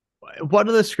one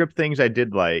of the script things I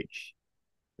did like,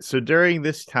 so during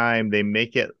this time they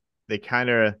kind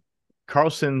of,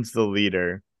 Carlson's the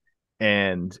leader,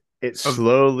 and it Of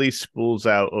slowly spools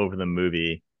out over the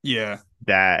movie yeah.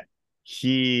 that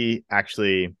he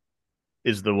actually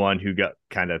is the one who got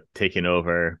kind of taken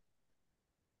over.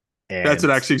 That's And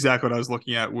what actually exactly what I was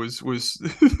looking at was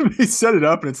they set it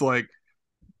up and it's like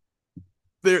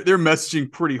they're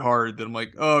messaging pretty hard that I'm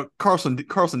like, Carlson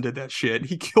did that shit.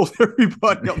 He killed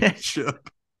everybody on the ship.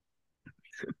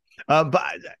 but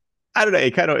I don't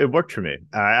know, it worked for me.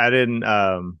 I didn't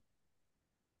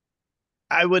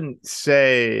I wouldn't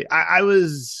say I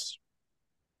was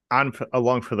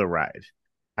along for the ride.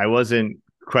 I wasn't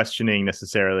questioning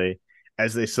necessarily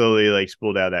as they slowly like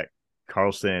spooled out that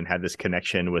Carlson had this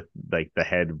connection with like the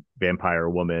head vampire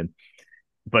woman,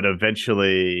 but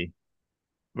eventually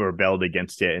rebelled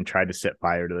against it and tried to set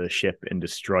fire to the ship and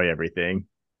destroy everything.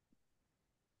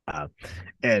 Uh,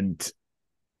 and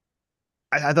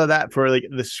I thought that for like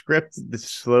the script that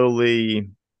slowly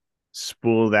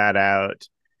spool that out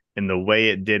and the way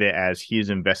it did it as he's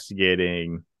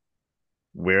investigating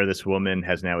where this woman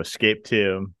has now escaped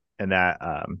to, and that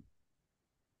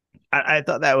I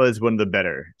thought that was one of the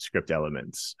better script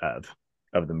elements of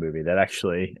the movie that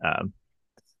actually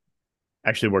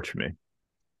worked for me.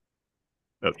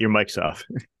 Oh, your mic's off.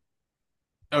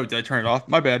 Oh, did I turn it off?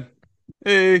 My bad.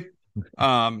 Hey.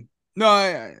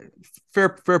 No,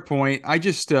 fair point. I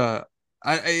just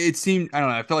it seemed, I don't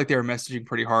know, I felt like they were messaging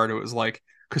pretty hard. It was like,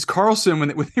 because Carlson, when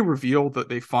they revealed that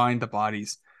they find the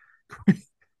bodies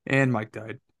and Mike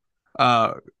died,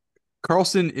 uh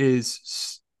Carlson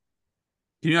is,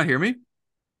 do you not hear me?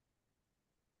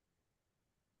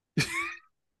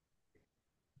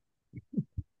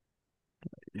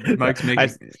 Mike's I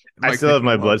making I Mike's still have making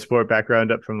my love. Bloodsport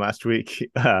background up from last week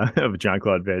of John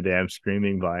Claude Van Damme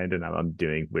screaming blind, and I'm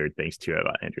doing weird things too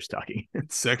about Andrew's talking.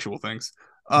 Sexual things.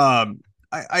 Um,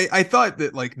 I thought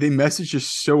that like they messaged us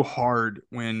so hard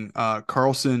when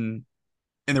Carlson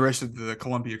and the rest of the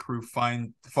Columbia crew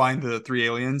find the three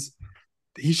aliens.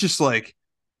 He's just like,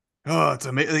 oh, it's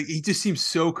amazing. Like, he just seems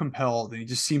so compelled, and he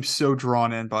just seems so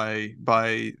drawn in by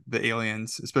the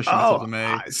aliens, especially Oh, Matilda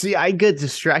May. see, I get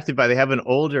distracted by they have an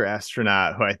older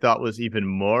astronaut who I thought was even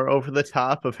more over the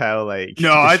top of how like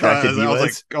No, I thought distracted he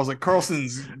was. I was like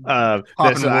Carlson's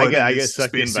That's hopping I wood get in I get his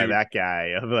sucked in by spacesuit. that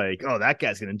guy of like, oh, that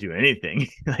guy's gonna do anything.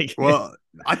 Like Well,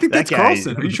 I think that that's guy.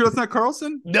 Carlson. Are you sure that's not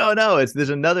Carlson? No, it's there's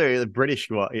another British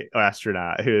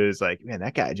astronaut who's like, man,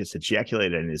 that guy just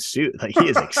ejaculated in his suit. Like he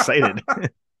is excited.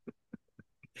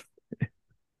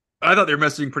 I thought they were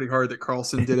messaging pretty hard that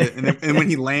Carlson did it, and then and when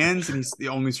he lands and he's the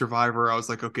only survivor, I was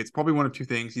like, okay, it's probably one of two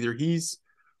things: either he's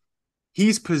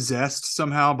possessed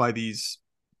somehow by these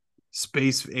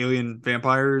space alien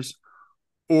vampires,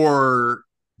 or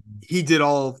he did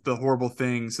all of the horrible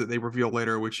things that they reveal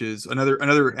later, which is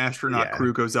another astronaut Yeah,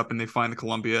 crew goes up and they find the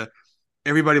Columbia.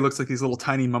 Everybody looks like these little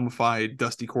tiny mummified,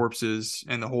 dusty corpses,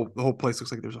 and the whole place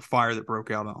looks like there's a fire that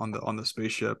broke out on the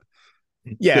spaceship.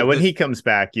 yeah. When The he comes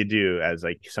back, you do as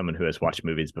like someone who has watched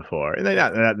movies before, and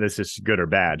not this is good or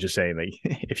bad. Just saying, like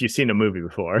if you've seen a movie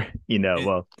before, you know, it,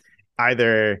 well,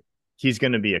 either he's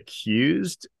going to be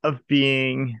accused of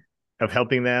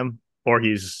helping them, or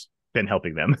he's been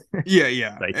helping them.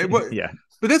 yeah. Like, yeah,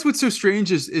 But that's what's so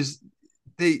strange is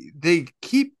they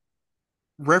keep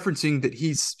referencing that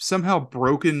he's somehow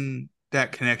broken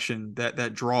that connection,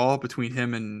 that draw between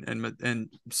him and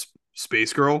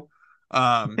Space Girl.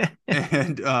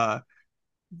 And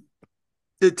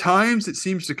at times it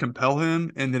seems to compel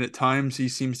him, and then at times he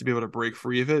seems to be able to break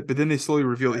free of it. But then they slowly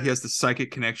reveal that he has the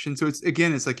psychic connection. So it's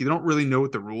like you don't really know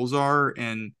what the rules are,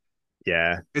 and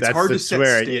yeah. it's That's hard to that's set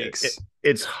where stakes.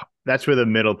 it's that's where the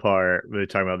middle part we're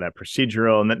talking about that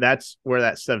procedural, and that's where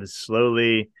that stuff is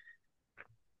slowly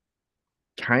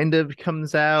kind of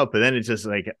comes out, but then it's just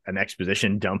like an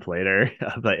exposition dump later.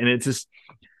 But and it's just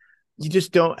you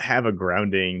just don't have a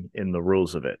grounding in the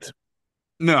rules of it.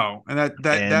 No, and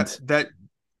And that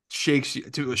shakes you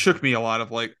to shook me a lot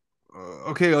of like,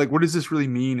 okay, like what does this really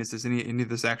mean? Is this any of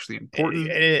this actually important?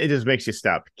 it just makes you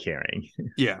stop caring.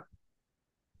 Yeah.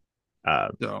 Uh,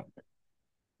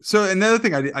 So another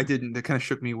thing I didn't that kind of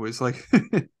shook me was like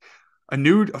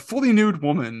a fully nude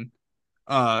woman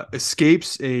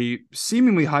escapes a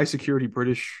seemingly high security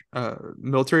British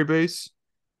military base,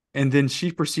 and then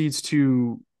she proceeds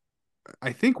to,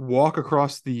 I think, walk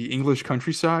across the English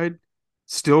countryside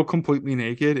still completely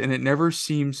naked, and it never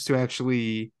seems to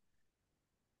actually,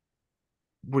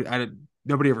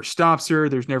 nobody ever stops her.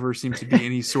 There's never seems to be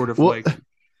any sort of well,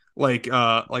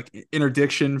 like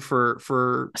interdiction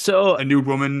for so a nude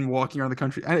woman walking around the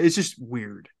country. It's just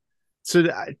weird. so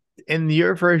in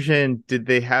your version, did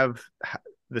they have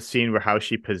the scene where how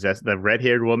she possessed the red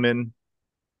haired woman,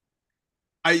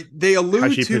 I They how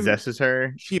allude she to possesses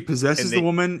her, she and possesses the they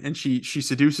woman and she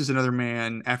seduces another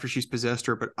man after she's possessed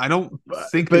her, but I don't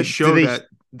think they but do show they that.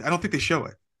 I don't think they show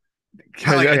it.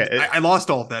 because okay I lost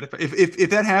all of that. If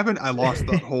that happened, I lost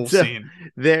the whole so scene.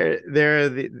 they're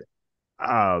the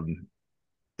um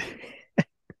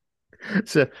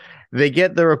so they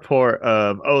get the report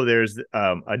of there's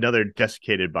another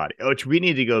desiccated body, which we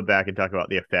need to go back and talk about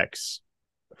the effects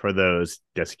for those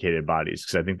desiccated bodies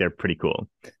because I think they're pretty cool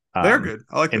They're good.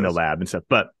 I like in the those. lab and stuff.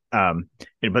 But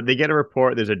they get a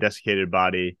report there's a desiccated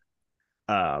body.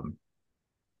 um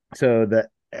so the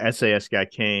SAS guy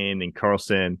Kane and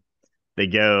Carlson, they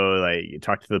go like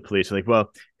talk to the police like,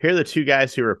 well, here are the two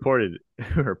guys who reported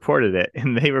it,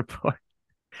 and they report,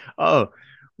 oh,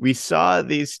 we saw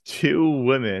these two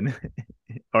women,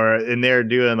 or and they're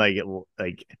doing like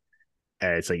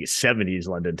it's like 70s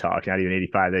London talk, not even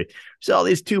 85. They saw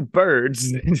these two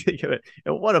birds, and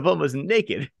one of them was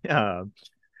naked.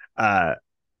 Uh,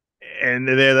 and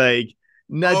they're like,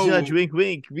 nudge, nudge, Oh, wink,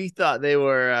 wink. We thought they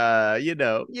were, you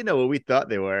know what we thought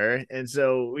they were, and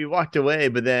so we walked away.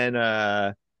 But then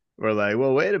we're like,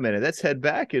 well, wait a minute, let's head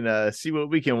back and see what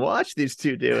we can watch these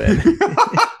two doing.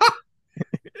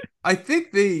 I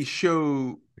think they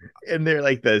show. And they're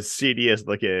like the seediest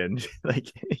looking,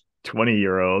 like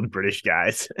 20-year-old British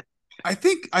guys. I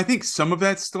think some of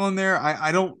that's still in there.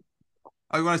 I don't.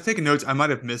 When I was taking notes, I might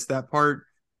have missed that part,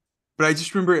 but I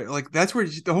just remember like that's where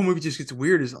the whole movie just gets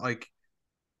weird. Is like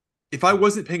if I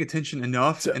wasn't paying attention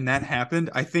enough So and that happened,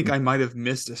 I think I might have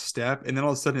missed a step. And then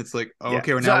all of a sudden it's like, oh, yeah,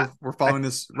 okay, well so now we're I following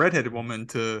this redheaded woman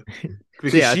to so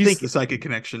because yeah, I she's think the psychic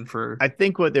connection for I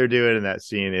think what they're doing in that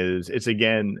scene is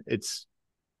it's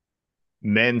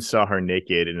men saw her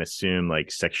naked and assume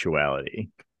like sexuality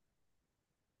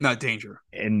not danger.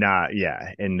 and not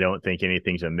and don't think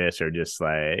anything's amiss or just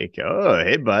like, oh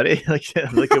hey buddy, like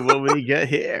look at what we got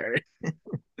here.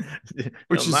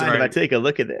 Which Don't is all mind if I right. take a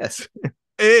look at this.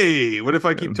 Hey, what if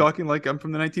I keep um, talking like I'm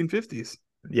from the 1950s?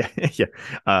 yeah.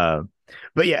 Yeah.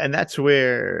 But yeah, and that's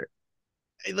where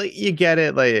like you get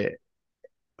it, like,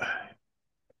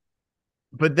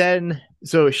 but then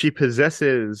so she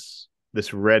possesses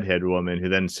this redhead woman who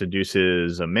then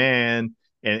seduces a man,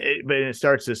 and but it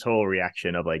starts this whole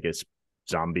reaction of like this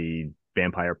zombie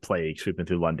vampire plague sweeping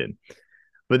through London.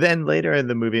 But then later in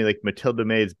the movie, like Matilda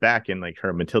May's back in like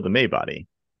her Matilda May body,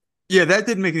 Yeah, that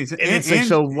didn't make any sense. and it's like,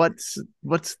 so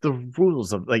what's the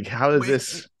rules of like how is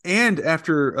this? And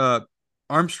after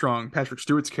Armstrong, Patrick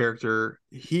Stewart's character,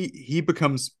 he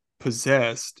becomes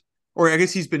possessed, or I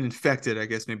guess he's been infected. I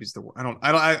guess maybe it's the I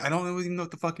don't even know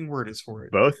what the fucking word is for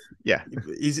it. Both, yeah,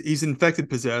 He's infected,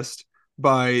 possessed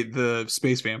by the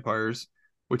space vampires,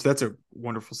 which that's a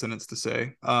wonderful sentence to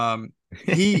say.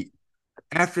 He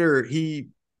after he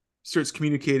starts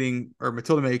communicating, or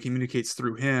Matilda May communicates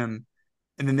through him,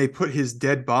 and then they put his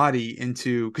dead body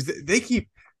into because they keep.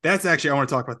 That's actually I want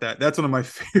to talk about that. That's one of my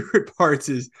favorite parts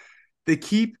is they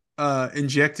keep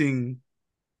injecting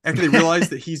after they realize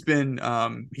that he's been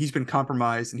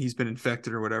compromised and he's been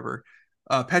infected or whatever.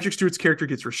 Patrick Stewart's character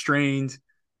gets restrained.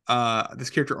 This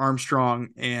character Armstrong,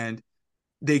 and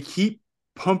they keep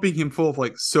pumping him full of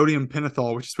like sodium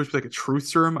pentothal, which is supposed to be like a truth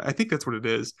serum. I think that's what it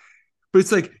is. But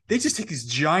it's like they just take these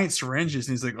giant syringes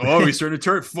and he's like, oh, he's starting to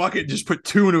turn. Fuck it, just put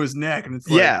two into his neck, and it's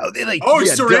like, yeah, they like oh,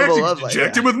 he's still double reacting. up, like,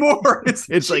 Inject him with more. It's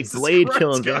like, it's like Jesus Blade Christ,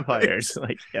 killing guys. vampires,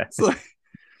 like yeah.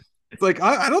 It's like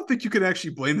I don't think you could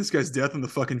actually blame this guy's death on the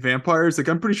fucking vampires. Like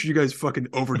I'm pretty sure you guys fucking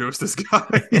overdosed this guy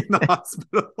in the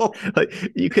hospital. Like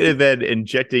you could have been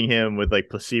injecting him with like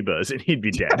placebos and he'd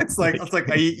be dead.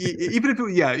 Even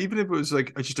if it was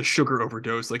like just a sugar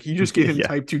overdose, like you just gave him Yeah.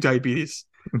 type 2 diabetes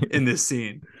in this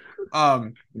scene.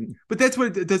 Um, but that's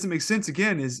what it doesn't make sense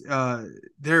again is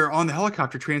they're on the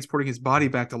helicopter transporting his body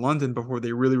back to London before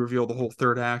they really reveal the whole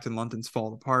third act and London's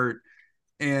falling apart.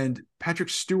 And Patrick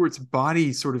Stewart's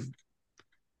body sort of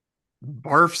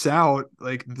barfs out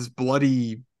like this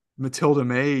bloody Matilda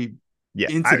May Yeah,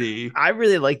 entity. I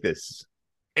really like this.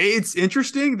 It's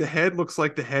interesting. The head looks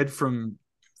like the head from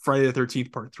Friday the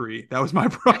 13th Part 3. That was my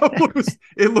problem.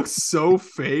 It looks so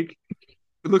fake.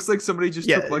 It looks like somebody just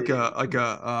Yeah, took like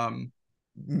a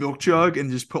milk jug and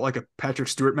just put like a Patrick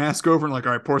Stewart mask over and like,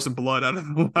 all right, pour some blood out of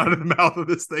the mouth of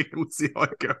this thing and let's see how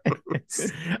it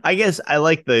goes. I guess I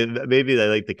like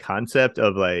the concept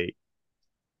of like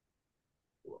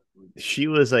she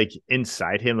was like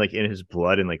inside him, like in his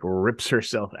blood, and like rips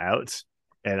herself out,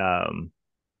 and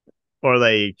or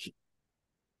like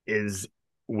is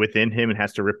within him and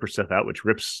has to rip herself out, which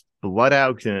rips blood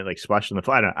out and it like splashes on the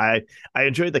floor. I don't know. I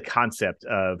enjoyed the concept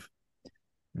of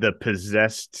the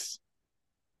possessed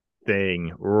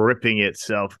thing ripping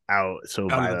itself out so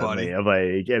Out of the violently body. of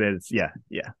like, and it's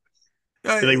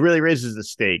it like really raises the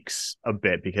stakes a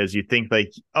bit because you think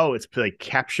like, oh, it's like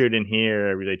captured in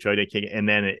here, really tried to kick it, and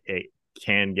then it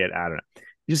can get, I don't know,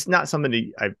 just not something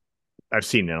that I've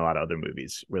seen in a lot of other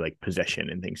movies where like possession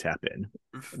and things happen,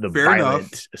 the Fair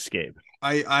violent enough. escape.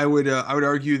 I would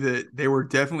argue that they were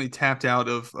definitely tapped out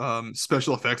of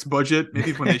special effects budget,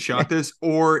 maybe when they shot this,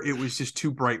 or it was just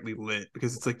too brightly lit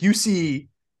because it's like you see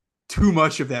too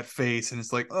much of that face and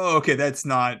it's like, oh, okay, that's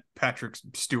not Patrick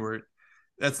Stewart.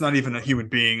 That's not even a human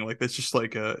being. Like that's just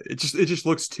like it just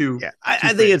looks too Yeah, too I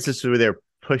think fake. it's just where they're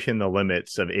pushing the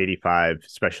limits of 85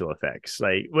 special effects.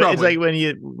 Like it's Probably like when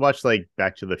you watch like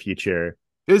Back to the Future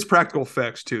it is practical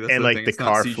effects too. That's and the other like thing. the It's not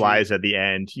car CG. flies at the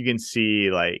end, you can see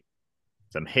like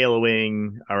some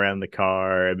haloing around the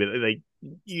car. I mean, like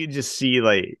you just see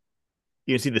like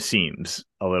you see the seams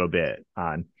a little bit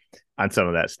on some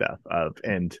of that stuff of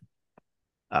and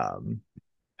um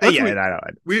Well, that's yeah, what and I don't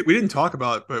we didn't talk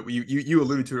about, but you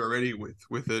alluded to it already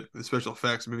with it the special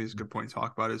effects. Maybe it's a good point to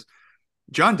talk about is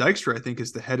John Dykstra. I think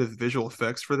is the head of visual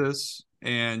effects for this,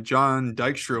 and John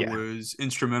Dykstra yeah. was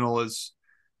instrumental as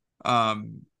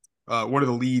um one of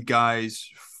the lead guys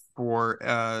for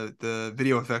the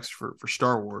video effects for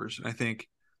Star Wars. And I think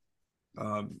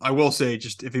I will say,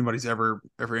 just if anybody's ever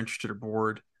interested or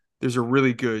bored, there's a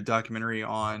really good documentary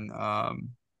on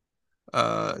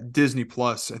Disney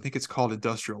Plus. I think it's called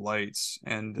Industrial Lights,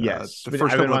 and Yes. the But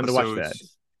first I've been couple wanting to watch that.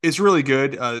 episodes, it's really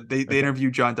good. They Okay.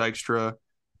 interview John Dykstra,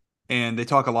 and they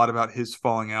talk a lot about his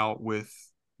falling out with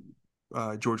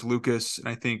George Lucas, and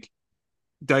I think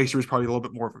Dykstra was probably a little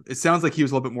bit more. It sounds like he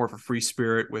was a little bit more of a free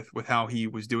spirit with how he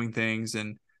was doing things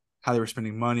and how they were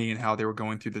spending money and how they were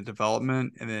going through the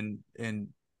development, and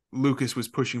Lucas was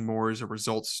pushing more as a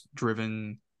results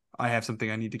driven. I have something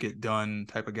I need to get done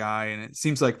type of guy, and it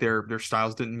seems like their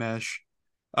styles didn't mesh.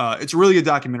 It's a really good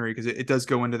documentary because it does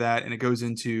go into that, and it goes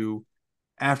into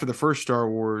after the first Star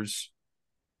Wars,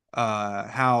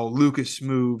 how Lucas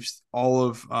moves all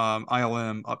of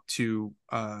ILM up to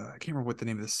I can't remember what the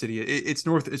name of the city is. It's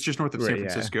north. It's just north of San Right, yeah.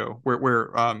 Francisco, where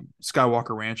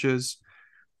Skywalker Ranch is,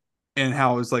 and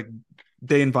how it was like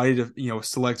they invited a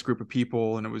select group of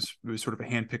people, and it was sort of a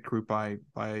handpicked group by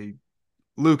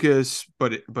Lucas,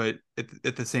 but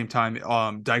at the same time,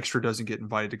 Dykstra doesn't get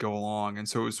invited to go along, and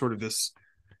so it was sort of this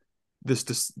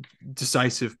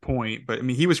decisive point. But I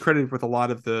mean, he was credited with a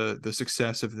lot of the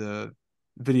success of the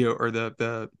video or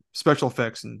the special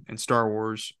effects in Star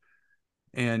Wars.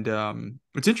 And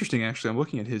it's interesting actually. I'm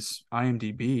looking at his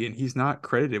IMDb, and he's not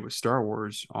credited with Star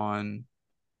Wars on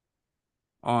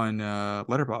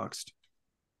Letterboxd,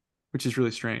 which is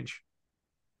really strange.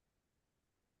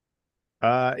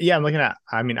 Yeah, I'm looking at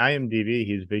I mean IMDb,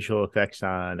 he's visual effects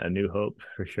on A New Hope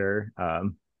for sure.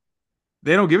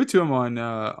 They don't give it to him on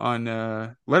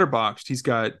Letterboxd. He's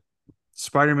got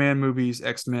Spider-Man movies,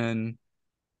 X-Men,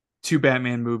 two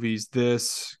Batman movies,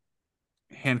 this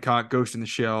Hancock, Ghost in the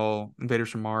Shell, Invaders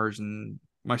from Mars, and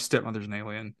My Stepmother's an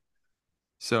Alien.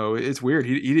 So it's weird.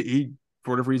 He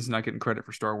for whatever reason not getting credit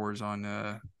for Star Wars on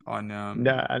no,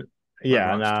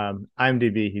 yeah, and Letterboxd.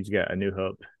 IMDb he's got A New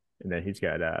Hope, and then he's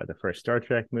got the first Star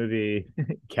Trek movie,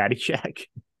 Caddyshack.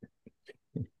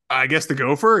 I guess the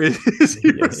Gopher is he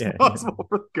Yeah, yeah, yeah. responsible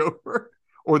for the Gopher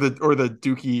or the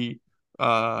Dookie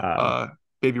Um,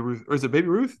 Baby Ruth, or is it Baby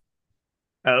Ruth?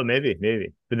 oh, maybe.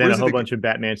 But Or then a is it whole the bunch of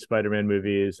Batman, Spider-Man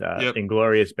movies, Yep.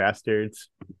 Inglorious Bastards.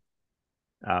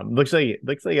 Looks like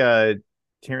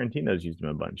Tarantino's used him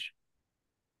a bunch.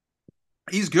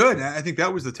 He's good. I think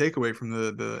that was the takeaway from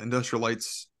the Industrial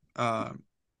Lights uh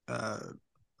uh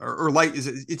or light is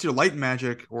it's your light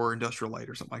magic or industrial light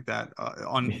or something like that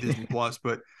on Disney Plus.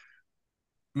 But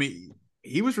I mean,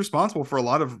 he was responsible for a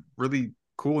lot of really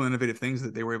cool and innovative things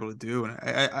that they were able to do. And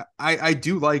I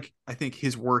do like, I think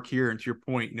his work here. And to your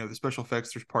point, the special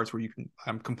effects, there's parts where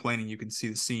I'm complaining, you can see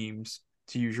the seams,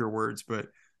 to use your words. But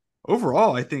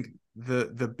overall, I think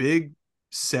the big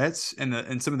sets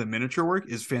and some of the miniature work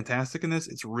is fantastic in this.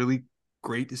 It's really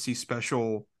great to see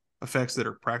special effects that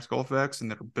are practical effects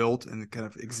and that are built and that kind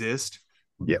of exist.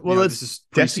 Yeah, well, This its is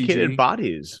pre desiccated CG.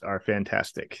 bodies are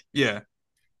fantastic, Yeah.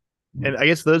 and I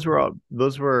guess those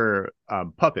were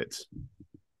puppets.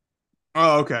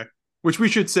 Oh, okay. Which we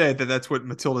should say that's what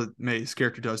Matilda May's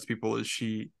character does to people is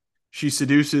she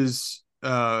seduces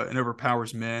and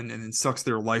overpowers men and then sucks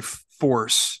their life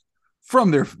force from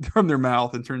their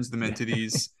mouth and turns them into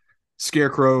these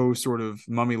scarecrow sort of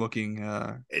mummy looking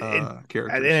it and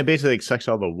characters. it basically like, sucks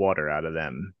all the water out of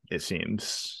them. It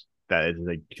seems that it's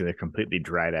like they're completely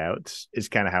dried out. Is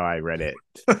kind of how I read it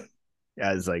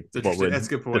as like It's what interesting. would That's a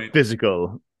good the point.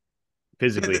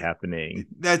 physically That, happening.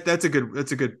 that's a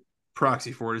good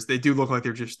proxy for it. Is they do look like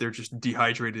they're just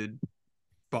dehydrated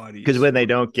Because bodies. when they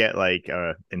don't get like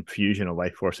infusion of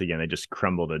life force again, they just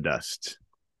crumble to dust.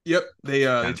 Yep, they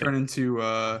Kind of thing. turn into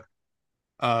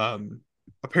um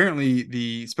apparently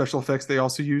the special effects they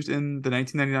also used in the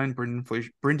 1999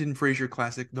 Brendan Fraser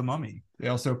classic The Mummy. They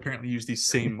also apparently used these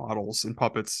same models and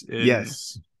puppets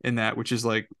Yes. in that, which is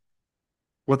like,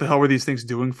 what the hell were these things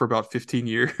doing for about 15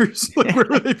 years? Like, where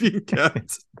were they being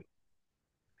kept?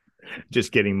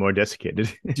 Just getting more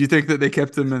desiccated. Do you think that they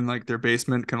kept them in like their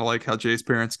basement, kind of like how Jay's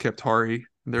parents kept Hari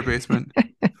in their basement?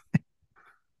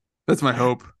 That's my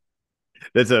hope.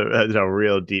 That's a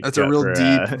real deep That's a cut real for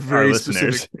deep, our very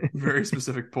listeners.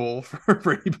 specific pull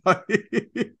for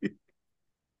anybody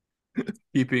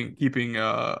keeping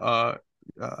uh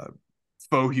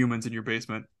faux humans in your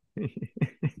basement.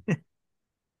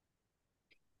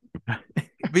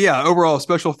 But yeah, overall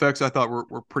special effects I thought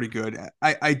were pretty good.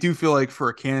 I do feel like for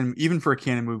a canon, even for a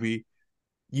canon movie,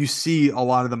 you see a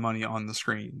lot of the money on the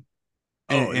screen.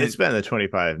 Oh, they And spent the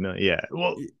 25 million. Yeah.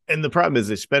 Well, and the problem is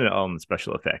they spend it all on the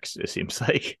special effects, it seems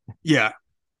like. yeah.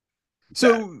 That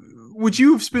So would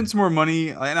you have spent some more money?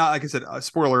 And like I said,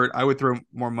 spoiler alert, I would throw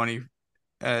more money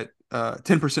at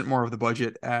 10% more of the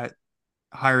budget at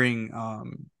hiring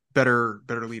better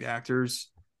lead actors.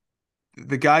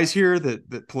 The guys here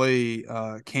that play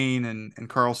Kane and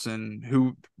Carlson,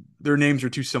 who their names are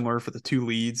too similar for the two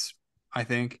leads, I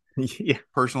think yeah.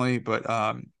 personally, but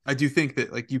I do think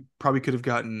that like you probably could have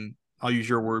gotten, I'll use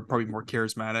your word, probably more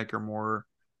charismatic or more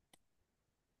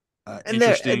And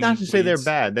they're not interesting to say they're leads.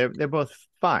 bad. They're both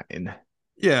fine.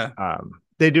 Yeah,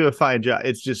 They do a fine job.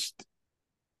 It's just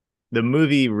the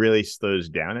movie really slows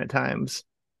down at times,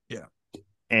 yeah,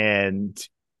 and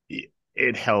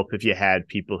it'd help if you had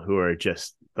people who are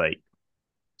just like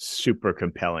super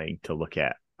compelling to look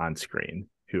at on screen,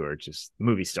 who are just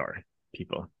movie star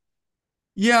people.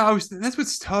 yeah. I was. That's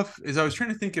what's tough is I was trying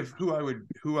to think of who I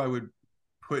would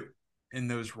put in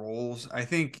those roles. I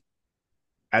think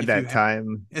At if you that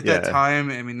time, at that yeah. time,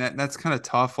 I mean that's kind of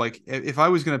tough. Like if I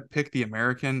was gonna pick the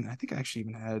American, I think I actually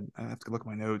even had. I have to look at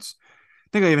my notes. I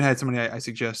think I even had somebody I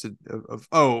suggested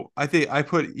oh, I think I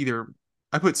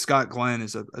put Scott Glenn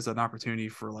as an opportunity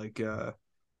for like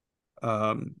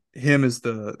him as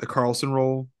the Carlson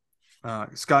role.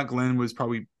 Scott Glenn was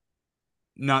probably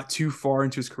not too far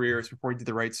into his career. It's before he did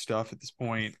the right stuff at this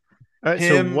point. All right,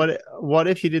 so Him, what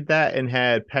if you did that and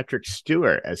had Patrick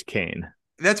Stewart as Kane?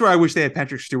 that's where I wish they had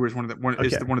Patrick Stewart as Okay.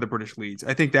 one of the British leads.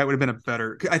 I think that would have been a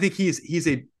better. I think he's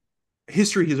a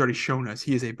history has already shown us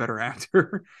he is a better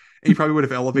actor. And he probably would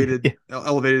have Yeah.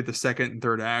 elevated the second and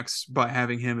third acts by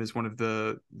having him as one of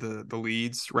the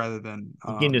leads rather than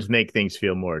You can just make things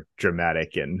feel more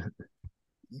dramatic and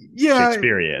yeah.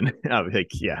 Shakespearean. I was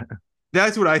like, yeah.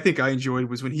 That's what I think I enjoyed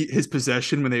was when his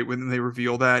possession when they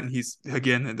reveal that and he's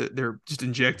again they're just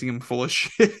injecting him full of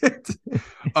shit.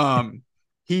 um,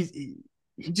 he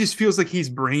just feels like he's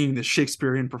bringing the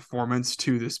Shakespearean performance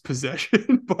to this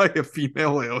possession by a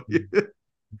female alien.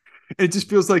 It just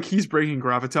feels like he's bringing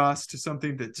gravitas to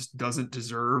something that just doesn't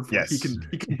deserve what Yes.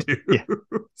 he can do. Yeah.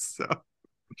 So,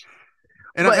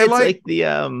 and But I it's like like the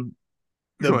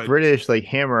go ahead. British like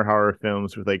Hammer horror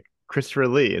films with like Christopher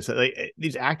Lee. It's like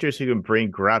these actors who can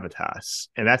bring gravitas,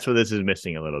 and that's what this is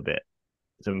missing a little bit.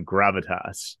 Some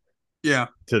gravitas Yeah,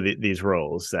 to these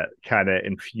roles that kind of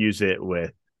infuse it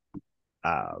with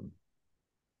um,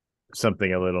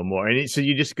 something a little more. And so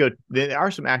you just go. There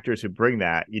are some actors who bring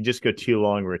that. You just go too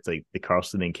long where it's like the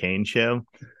Carlson and Kane show.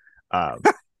 Um,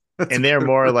 that's a and they're good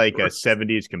more word like for a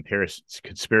 70s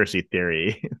conspiracy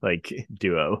theory like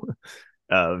duo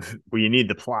of where you need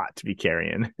the plot to be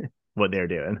carrying what they're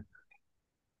doing.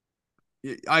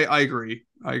 it. I agree.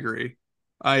 I agree.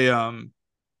 I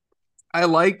I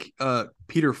like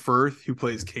Peter Firth who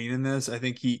plays Kane in this. I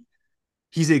think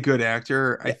he's a good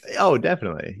actor. Yeah. Oh,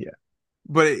 definitely. Yeah.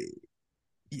 But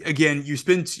again, you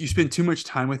spend too much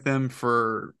time with them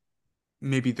for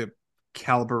maybe the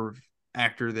caliber of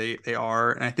actor they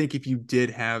are. And I think if you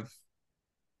did have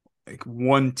like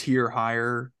one tier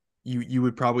higher, you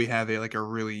would probably have a like a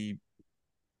really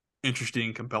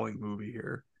interesting, compelling movie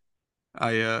here.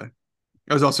 I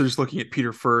was also just looking at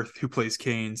Peter Firth, who plays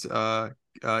Kane's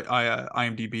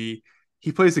IMDb.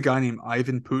 He plays a guy named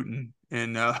Ivan Putin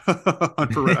in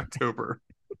Hunt for Red October.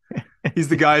 He's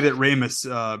the guy that Ramus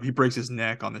he breaks his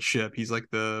neck on the ship. He's like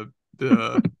the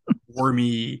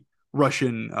wormy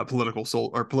Russian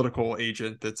political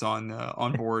agent that's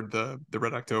on board the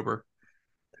Red October.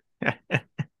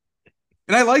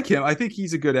 And I like him. I think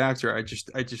he's a good actor. I just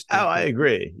Oh, think I that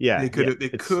agree. Yeah. Yeah. they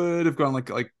It's could have gone like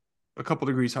a couple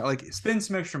degrees higher. Like spend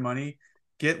some extra money,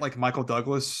 get like Michael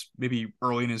Douglas maybe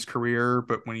early in his career,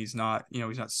 but when he's not,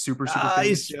 he's not super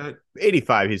famous he's yet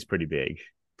 85. He's pretty big.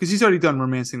 because he's already done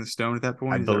Romancing the Stone at that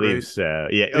I point. Is that believe right? so.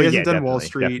 Yeah. But Oh, he yeah. hasn't done Wall Definitely.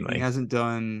 Street. He Definitely. hasn't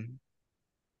done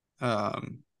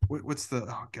what's the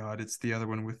oh god, it's the other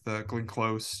one with Glenn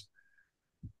Close.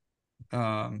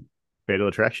 Um, Fatal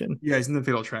Attraction. yeah, he's in the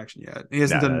Fatal Attraction yet. He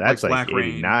hasn't No, no, done that's like like Black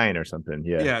Rain. 89 or something.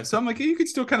 Yeah. Yeah, so I'm like, you could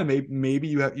still kind of maybe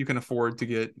you can afford to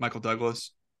get Michael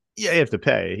Douglas. Yeah. You have to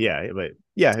pay. Yeah. But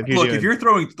yeah, if you're Look, if doing you're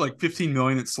throwing like 15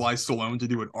 million at Sly Stallone to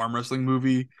do an arm wrestling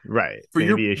movie right, for maybe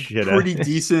your you should have. pretty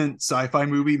decent sci-fi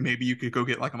movie, maybe you could go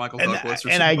get like a Michael and Douglas or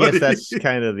and I guess somebody. that's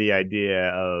kind of the idea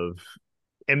of,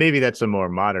 and maybe that's a more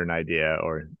modern idea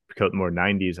or more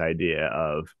 90s idea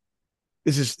of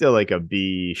this is still like a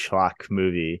B schlock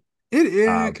movie.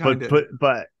 It kind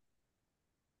But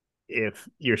of. if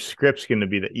your script's going to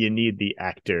be that you need the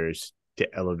actors to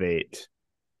elevate.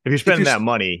 If you're If spending your that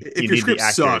money, if you your need the script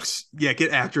actors sucks, yeah,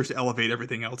 get actors to elevate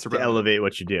everything else to around it. elevate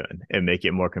what you're doing and make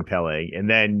it more compelling. And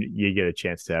then you get a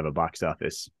chance to have a box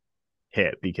office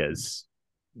hit because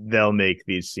they'll make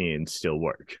these scenes still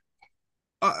work.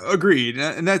 Agreed,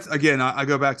 and that's again. I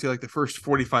go back to like the first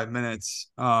 45 minutes.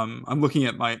 I'm looking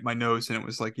at my notes, and it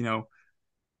was like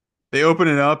they open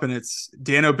it up, and it's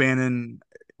Dan O'Bannon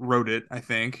wrote it, I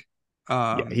think.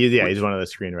 He's Which one of the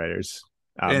screenwriters.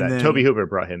 and That Toby then Hooper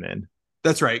brought him in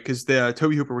that's right because the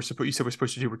Toby Hooper you said was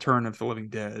supposed to do Return of the Living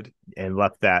Dead, and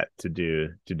left that to do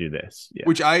this. Yeah.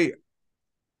 which I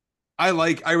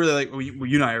really like. Well,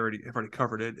 you and I have already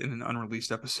covered it in an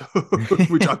unreleased episode,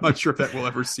 which I'm not sure if that will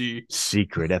ever see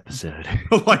Secret episode.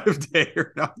 the light of day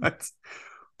or not.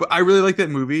 But I really like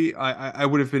that movie. I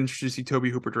would have been interested to see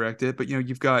Toby Hooper direct it. But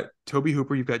you've got Toby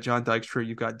Hooper, you've got John Dykstra,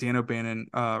 you've got Dan O'Bannon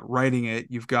writing it.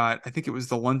 You've got I think it was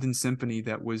the London Symphony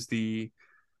that was the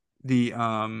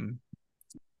did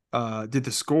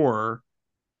the score.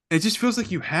 It just feels like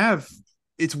you have.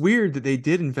 It's weird that they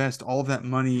did invest all of that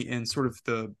money in sort of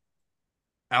the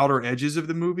outer edges of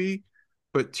the movie.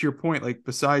 But to your point, like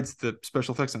besides the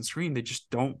special effects on screen, they just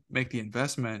don't make the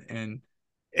investment, and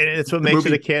And it's what the makes it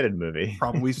a movie canon movie.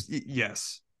 probably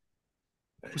yes.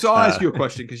 So I'll ask you a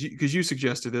question because you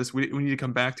suggested this. We need to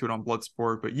come back to it on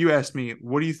Bloodsport, but you asked me,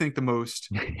 what do you think the most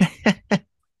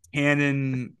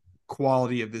canon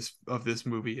quality of this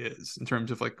movie is in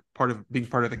terms of like being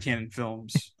part of the canon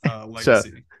films So I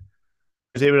legacy?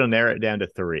 was able to narrow it down to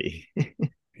three.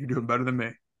 You're doing better than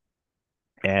me.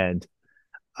 And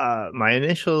my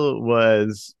initial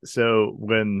was so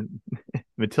when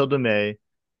Matilda May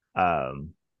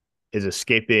um, is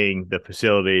escaping the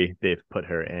facility they've put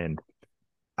her in.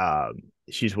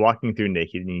 She's walking through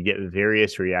naked, and you get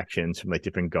various reactions from like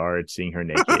different guards seeing her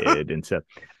naked and stuff.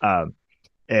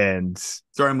 And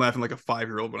Sorry, I'm laughing like a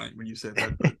 5-year-old when you said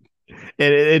that. But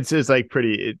and it's just like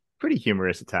pretty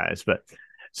humorous at times. But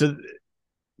so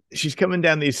she's coming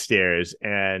down these stairs,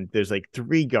 and there's like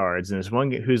three guards, and there's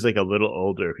one who's like a little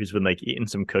older who's been like eating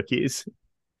some cookies,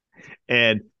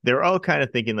 and they're all kind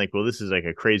of thinking like, well, this is like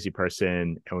a crazy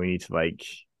person, and we need to like,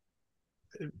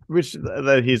 which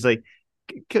he's like,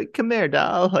 come here,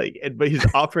 doll, like, but he's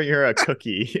offering her a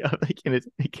cookie, like, and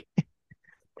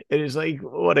it's like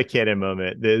what a canon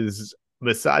moment. This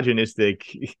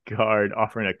misogynistic guard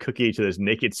offering a cookie to this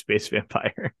naked space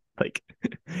vampire, like,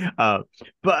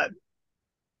 but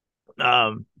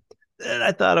and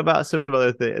I thought about some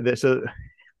other things. So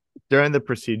during the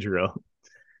procedural,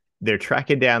 they're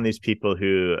tracking down these people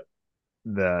who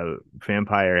the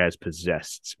vampire has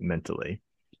possessed mentally,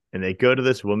 and they go to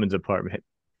this woman's apartment,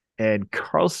 and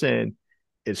Carlson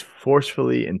is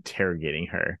forcefully interrogating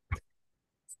her.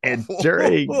 And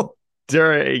during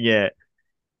it,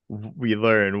 we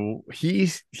learn he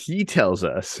tells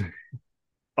us,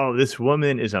 oh, this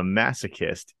woman is a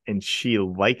masochist and she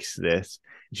likes this.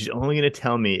 She's only going to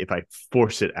tell me if I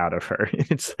force it out of her. And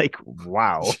it's like,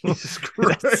 wow,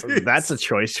 that's a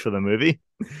choice for the movie.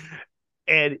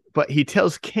 But he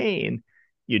tells Kane,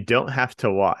 you don't have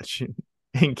to watch.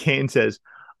 And Kane says,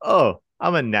 oh,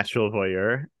 I'm a natural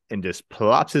voyeur, and just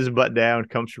plops his butt down,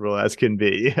 comfortable as can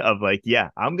be, of like, yeah,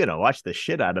 I'm gonna watch the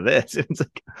shit out of this. And it's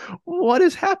like, what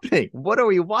is happening? What are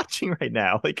we watching right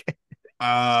now? Like,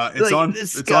 it's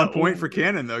like on point for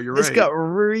canon though. You're this right. got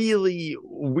really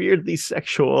weirdly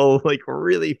sexual, like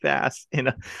really fast in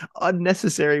an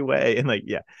unnecessary way, and like,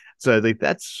 yeah. So like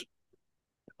that's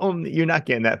you're not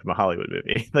getting that from a Hollywood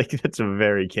movie. Like that's a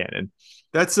very canon.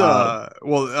 That's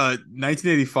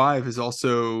 1985 is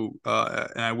also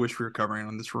and I wish we were covering it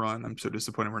on this run. I'm so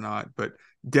disappointed we're not. But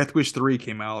Death Wish 3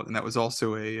 came out, and that was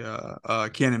also a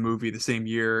canon movie the same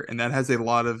year, and that has a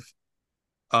lot of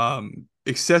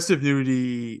excessive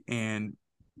nudity and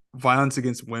violence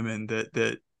against women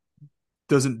that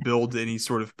doesn't build any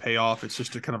sort of payoff. It's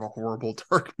just a kind of a horrible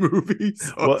dark movie.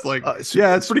 So Well, it's like,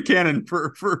 yeah, it's pretty canon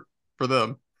for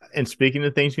them. And speaking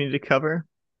of things we need to cover,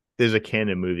 there's a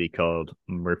canon movie called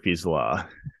Murphy's Law.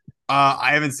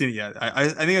 I haven't seen it yet. I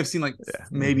think I've seen like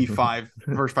maybe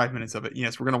first 5 minutes of it.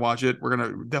 Yes, we're gonna watch it. We're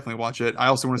gonna definitely watch it. I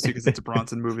also want to see because it's a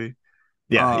Bronson movie.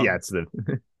 Yeah, it's the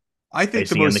I think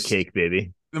icing on the cake,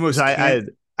 baby. The most. So I had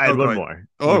one more.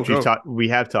 Oh, we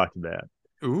have talked about.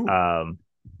 Ooh.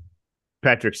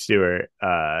 Patrick Stewart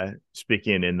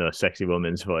speaking in the sexy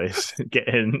woman's voice,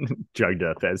 getting drugged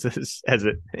up as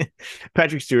it.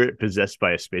 Patrick Stewart possessed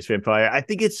by a space vampire. I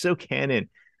think it's so canon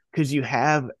because you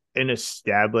have you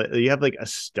have like a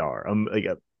star, like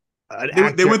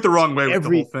they went the wrong way with the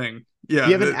whole thing. Yeah,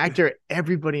 you have an actor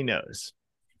everybody knows,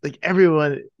 like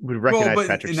everyone would Well, recognize but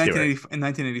Patrick in Stewart. 1980 in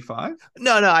 1985.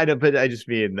 No, I don't. But I just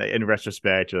mean in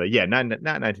retrospect, or like, yeah, not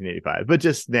 1985, but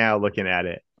just now looking at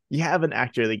it, you have an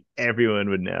actor like everyone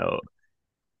would know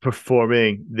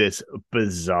performing this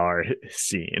bizarre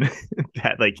scene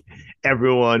that like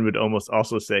everyone would almost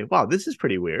also say, "Wow, this is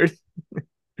pretty weird,"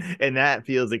 and that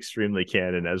feels extremely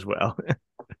canon as well.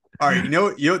 All right, you know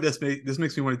what this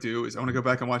makes me want to do is I want to go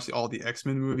back and watch all the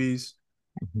X-Men movies.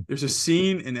 There's a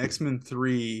scene in X-Men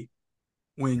 3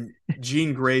 when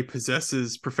Jean Grey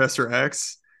possesses Professor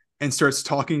X and starts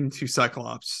talking to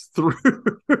Cyclops through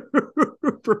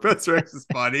Professor X's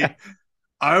body.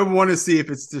 I want to see if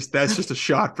it's just that's just a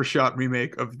shot for shot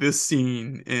remake of this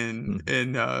scene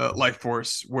in Life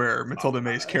Force where Matilda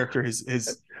May's character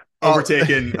has Oh,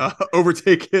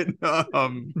 overtaken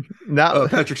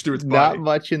not Patrick Stewart's not body.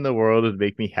 much in the world would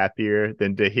make me happier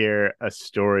than to hear a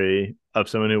story of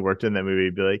someone who worked in that movie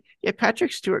be like, "Yeah,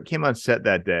 Patrick Stewart came on set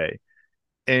that day,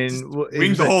 Just and it winged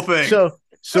was the like, whole thing.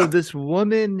 so this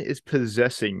woman is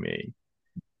possessing me."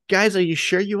 Guys, are you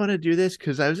sure you want to do this?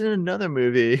 Because I was in another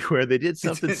movie where they did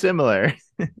something similar.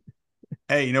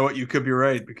 Hey, you know what? You could be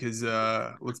right because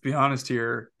let's be honest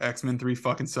here, X-Men 3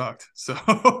 fucking sucked. So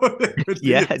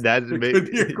Yeah, there could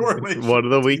be a one correlation of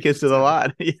the between the weakest of the two.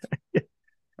 lot.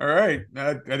 All right.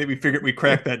 I think we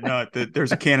cracked that nut that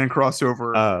there's a canon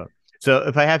crossover. uh, so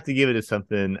if I have to give it to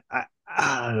something,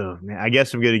 oh, man, I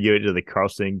guess I'm going to give it to the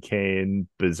Carlson Kane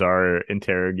bizarre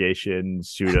interrogation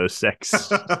pseudo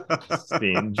sex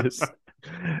scene. Just,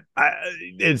 I,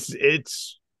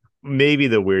 it's maybe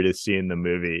the weirdest scene in the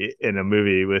movie in a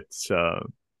movie with a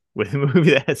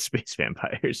movie that has space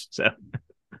vampires. So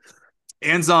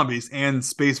And zombies and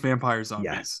space vampire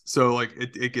yeah, zombies. So like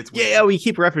it gets yeah, weird. we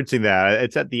keep referencing that.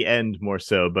 It's at the end more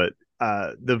so, but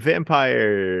the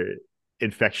vampire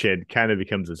infection kind of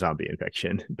becomes a zombie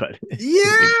infection, but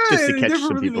Yeah, just to and it catch never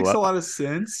some really people makes a up. lot of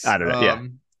sense. I don't know. Yeah,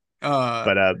 Uh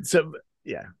but so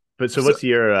yeah, but so so what's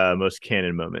your most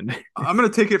canon moment? I'm gonna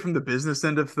take it from the business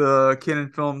end of the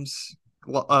canon films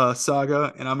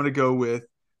saga, and I'm gonna go with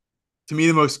to me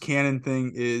the most canon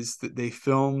thing is that they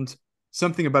filmed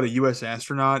something about a US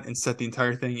astronaut and set the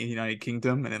entire thing in the United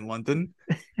Kingdom and in London.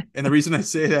 And the reason I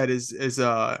say that is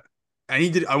I want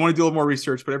to do a little more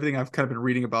research, but everything I've kind of been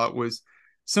reading about was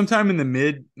sometime in the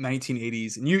mid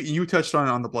 1980s, and you touched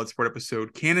on the Bloodsport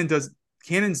episode.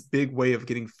 Canon's big way of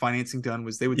getting financing done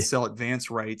was they would Yeah, sell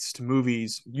advance rights to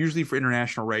movies, usually for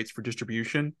international rights for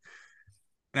distribution.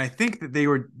 And I think that they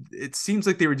were. It seems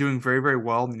like they were doing very, very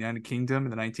well in the United Kingdom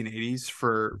in the 1980s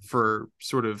for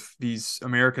sort of these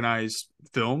Americanized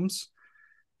films.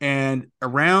 And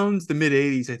around the mid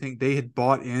 80s, I think they had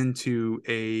bought into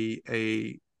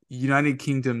a United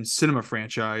Kingdom cinema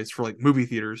franchise for like movie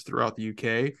theaters throughout the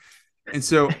UK. And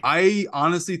so I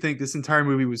honestly think this entire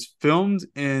movie was filmed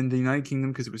in the United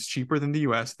Kingdom because it was cheaper than the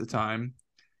US at the time.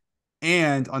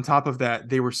 And on top of that,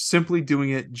 they were simply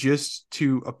doing it just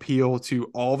to appeal to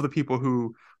all of the people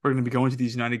who were going to be going to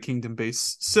these United Kingdom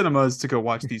based cinemas to go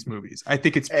watch these movies. I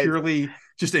think it's and purely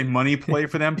just a money play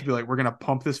for them to be like, we're going to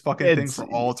pump this fucking thing it's for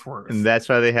all it's worth. and that's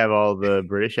why they have all the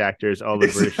British actors, all the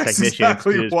British That's technicians,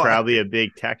 exactly because it's why. probably a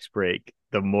big tax break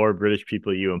the more British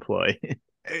people you employ.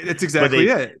 That's But exactly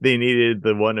it. they needed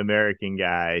the one American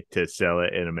guy to sell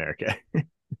it in America.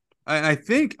 And I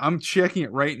think I'm checking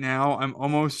it right now. I'm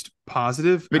almost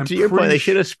positive. But I'm to your point, pretty they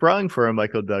should sure. have sprung for a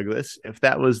Michael Douglas if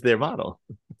that was their model.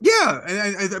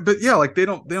 Yeah, but yeah, like they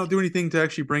don't do anything to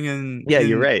actually bring Yeah,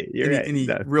 you're in right. You're right. any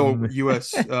No. real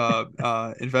U.S.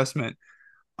 Investment.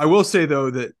 I will say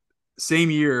though that same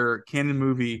year, Canon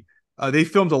movie, they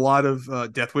filmed a lot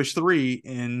of Death Wish 3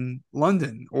 in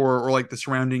London or like the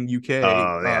surrounding UK.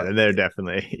 Oh yeah, they're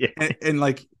definitely yeah. And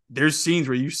like there's scenes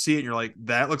where you see it and you're like,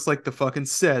 that looks like the fucking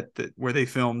set that where they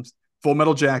filmed Full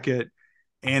Metal Jacket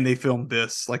and they filmed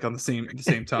this like on the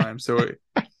same time. So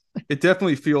it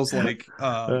definitely feels like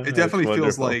That's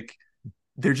wonderful.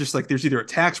 they're just like there's either a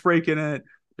tax break in it,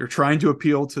 they're trying to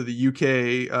appeal to the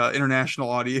UK international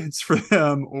audience for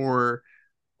them, or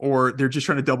they're just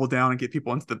trying to double down and get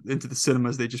people into the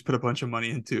cinemas they just put a bunch of money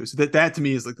into. So that to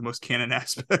me is like the most canon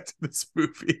aspect of this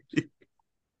movie,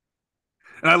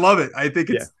 and I love it. I think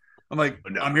Yeah. it's I'm like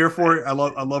No, I'm here for it. I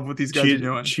love what these guys are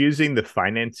doing. choosing the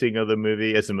financing of the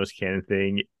movie as the most canon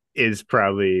thing is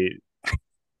probably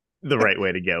the right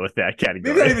way to go with that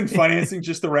Maybe not category. even financing,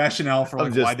 just the rationale for Of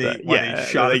like just why they yeah,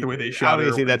 shot it like the way they shot it,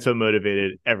 obviously that's what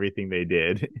motivated everything they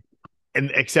did. And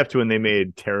except when they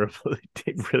made terrible,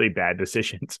 really bad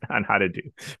decisions on how to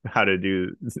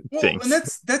do well, and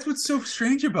things. that's what's so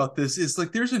strange about this is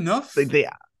like there's enough Like they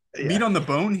meat Yeah. on the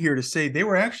bone here to say they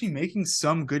were actually making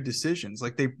some good decisions.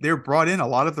 Like they brought in a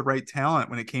lot of the right talent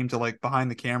when it came to like behind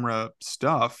the camera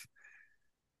stuff.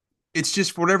 It's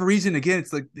just for whatever reason, again,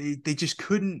 it's like they just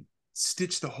couldn't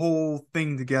stitch the whole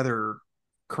thing together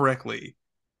correctly.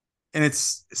 And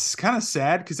it's kind of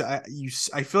sad because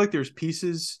I feel like there's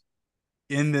pieces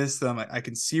in this that I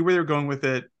can see where they're going with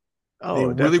it. They Oh,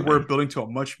 really were definitely. building to a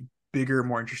much bigger,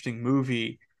 more interesting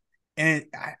movie. And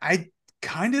I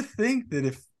kind of think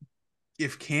that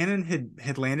if Canon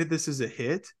had landed this as a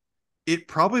hit, it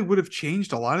probably would have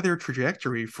changed a lot of their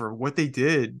trajectory for what they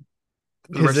did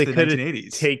for the Because rest they of the could have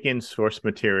 1980s. taken source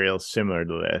material similar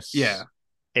to Yeah, this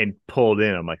and pulled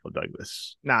in a Michael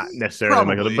Douglas, not necessarily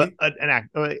Michael, but probably. an act,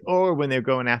 or when they're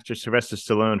going after Sylvester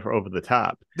Stallone for Over the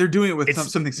Top, They're doing it with it's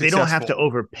something they don't have to successful.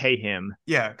 overpay him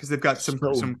Yeah, because they've got so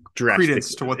some drastic.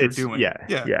 credence to what they're It's doing. Yeah,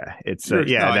 it's you're no,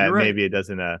 you're that right. maybe it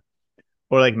doesn't or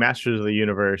like Masters of the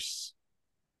Universe,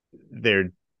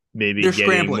 they're maybe They're getting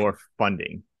scrambling. more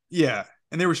funding Yeah,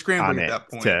 and they were scrambling on at it that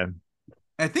point. to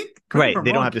I think, correct me if right. I'm They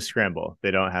don't wrong, have to scramble.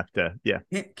 They don't have to. Yeah.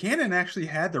 Canon actually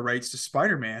had the rights to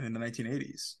Spider-Man in the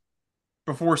 1980s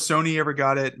before Sony ever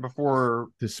got it. Before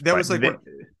that Despite was like when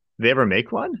they ever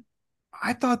make one?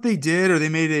 I thought they did, or they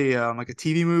made a like a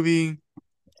TV movie.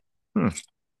 Hmm.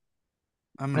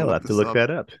 I'm gonna I'll look have to this look up.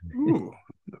 that up. Ooh,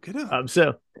 look it up,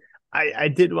 So I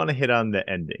did want to hit on the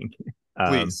ending. Um,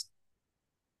 please.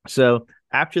 so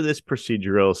after this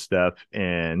procedural stuff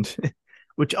and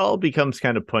which all becomes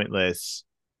kind of pointless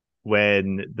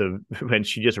when when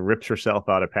she just rips herself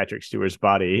out of Patrick Stewart's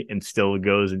body and still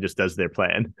goes and just does their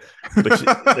plan, which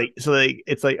like so like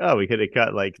it's like oh we could have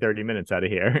cut like 30 minutes out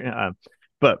of here,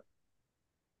 but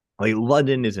like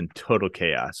London is in total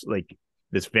chaos. Like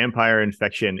this vampire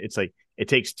infection, it's like it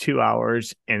takes 2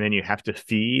 hours and then you have to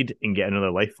feed and get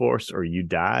another life force or you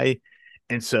die.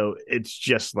 And so it's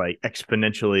just like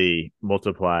exponentially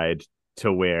multiplied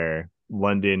to where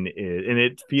London is, and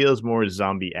it feels more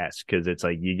zombie esque because it's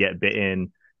like you get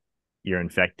bitten, you're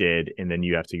infected, and then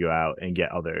you have to go out and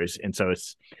get others. And so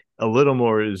it's a little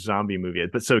more zombie movie.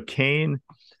 But so Kane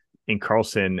and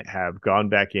Carlson have gone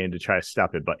back in to try to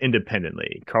stop it, but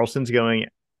independently. Carlson's going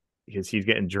because he's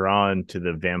getting drawn to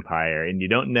the vampire, and you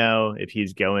don't know if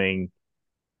he's going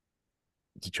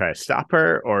to try to stop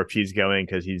her or if he's going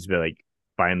because he's been like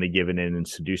finally given in and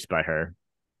seduced by her.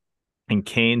 And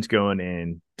Kane's going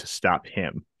in to stop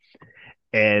him.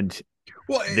 And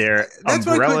Well, their that's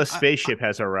why I umbrella couldn't. spaceship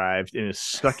has arrived and is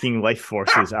sucking life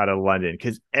forces out of London.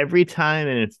 Because every time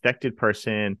an infected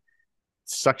person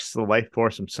sucks the life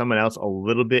force from someone else a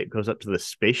little bit goes up to the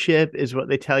spaceship is what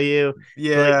they tell you. So like,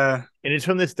 Yeah, and it's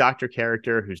from this doctor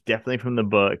character who's definitely from the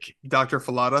book Dr.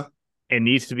 Falada. and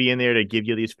needs to be in there to give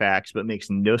you these facts, but makes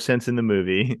no sense in the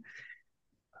movie.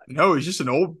 No, he's just an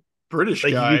old British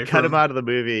Like you guy could cut him from out of the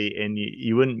movie and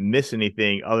you wouldn't miss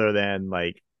anything other than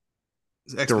like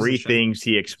three exposition. things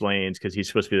he explains because he's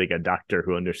supposed to be like a doctor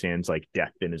who understands like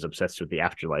death and is obsessed with the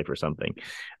afterlife or something.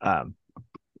 Um,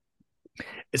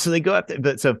 so they go up there,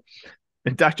 but so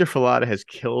Dr. Falada has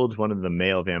killed one of the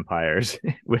male vampires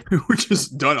with Who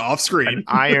just done off an screen.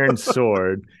 iron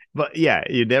sword. But yeah,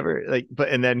 you never like. But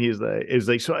and then he's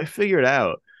like, so I figured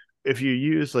out if you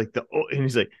use like and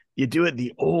he's like, you do it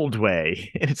the old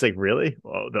way, and it's like, really?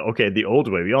 Well, okay, the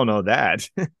old way. We all know that.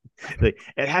 Like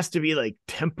it has to be like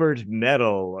tempered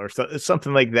metal or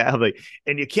something like that. Like,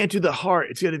 and you can't do the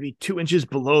heart. It's going to be 2 inches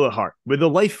below the heart where the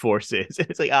life force is.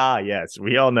 It's like, yes,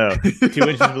 we all know 2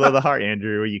 inches below the heart,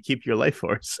 Andrew, where you keep your life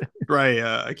force. Right.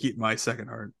 I keep my second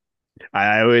heart.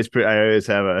 I always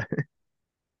have a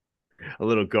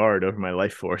little guard over my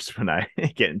life force when I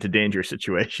get into dangerous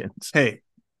situations. Hey,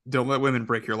 don't let women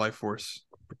break your life force.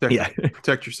 Yeah.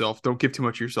 Protect yourself. Don't give too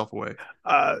much of yourself away.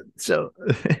 So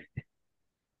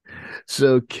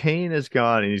so Kane has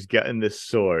gone and he's gotten this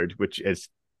sword, which is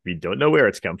we don't know where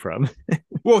it's come from.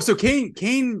 Well, so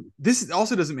Kane, this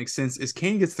also doesn't make sense. Is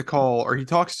Kane gets the call, or he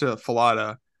talks to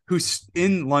Falada, who's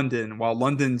in London while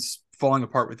London's falling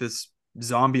apart with this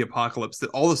zombie apocalypse that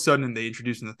all of a sudden they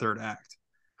introduce in the third act,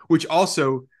 which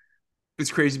also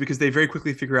is crazy because they very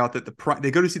quickly figure out that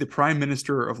they go to see the Prime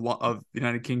Minister of the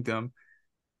United Kingdom.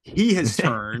 He has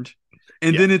turned,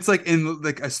 and Yeah. then it's like in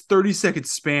like a 30-second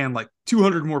span, like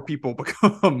 200 more people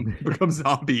become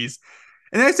zombies,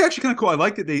 and that's actually kind of cool. I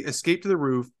like that they escape to the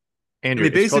roof. And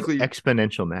Andrew, they it's called basically,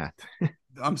 exponential math.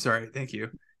 I'm sorry, thank you.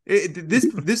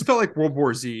 This felt like World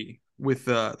War Z with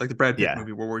like the Brad Pitt Yeah.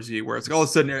 movie World War Z, where it's like all of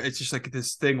a sudden it's just like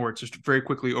this thing where it's just very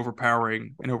quickly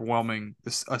overpowering and overwhelming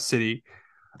a city.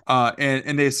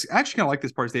 And they actually kind of like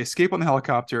this part. Is they escape on the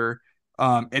helicopter.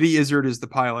 Eddie Izzard is the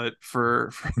pilot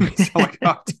for this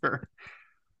helicopter.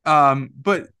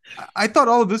 But I thought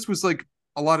all of this was like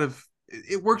a lot of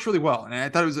it works really well, and I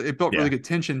thought it built really Yeah. good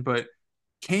tension. But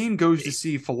Kane goes to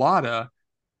see Falada,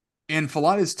 and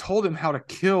Falada has told him how to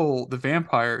kill the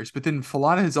vampires, but then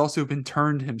Falada has also been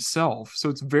turned himself, so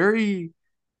it's very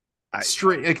I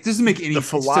straight. Like, it doesn't make any. The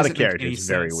It just Fallotta doesn't make character any is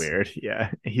very sense. weird.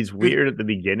 Yeah, he's But weird at the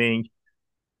beginning.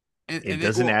 It and it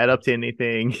doesn't well, add up to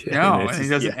anything, and no, it's and he just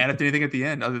doesn't yeah. add up to anything at the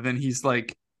end, other than he's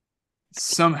like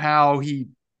somehow he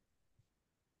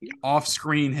off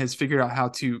screen has figured out how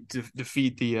to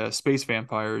defeat the space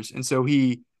vampires, and so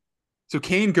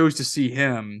Kane goes to see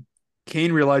him.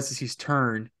 Kane realizes he's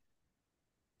turned,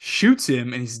 shoots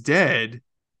him, and he's dead.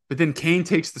 But then Kane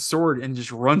takes the sword and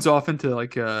just runs off into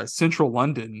like central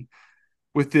London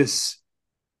with this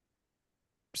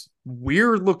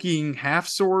weird looking half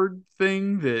sword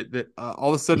thing that all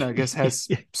of a sudden I guess has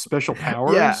special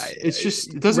Yeah, powers. It's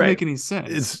just it doesn't right. make any sense.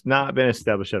 It's not been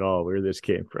established at all where this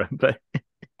came from, but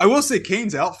I will say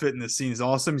Kane's outfit in this scene is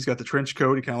awesome. He's got the trench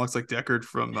coat. He kind of looks like Deckard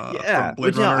from yeah.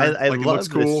 Blade But yeah, Runner. I Like, it looks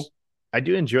love this. cool. I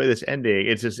do enjoy this ending.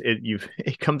 It's just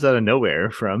it comes out of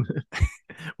nowhere from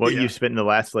what Yeah. you've spent the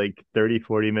last like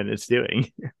 30-40 minutes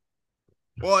doing.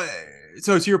 Well,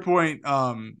 so to your point,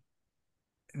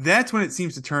 that's when it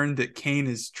seems to turn that Kane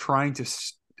is trying to,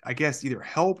 I guess, either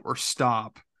help or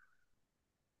stop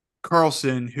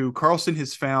Carlson, who Carlson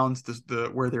has found the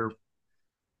where they're,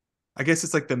 I guess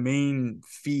it's like the main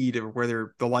feed of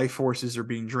where the life forces are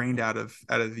being drained out of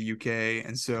the UK,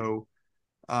 and so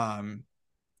um,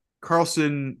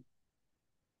 Carlson,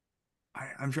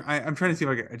 I'm trying to see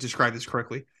if I can describe this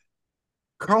correctly.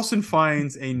 Carlson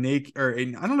finds a naked, or I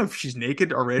don't know if she's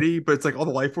naked already, but it's like all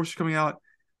the life force is coming out.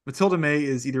 Matilda May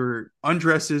is either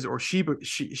undresses or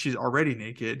she's already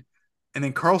naked, and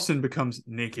then Carlson becomes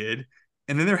naked,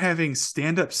 and then they're having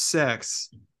stand up sex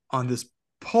on this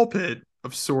pulpit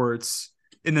of sorts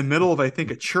in the middle of, I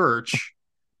think, a church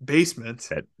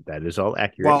basement, That is all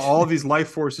while accurate. all of these life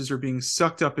forces are being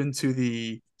sucked up into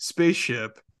the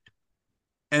spaceship.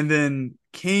 And then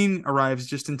Kane arrives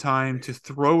just in time to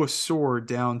throw a sword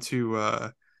down to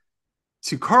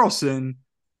Carlson,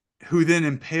 who then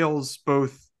impales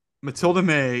both Matilda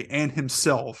May and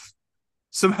himself,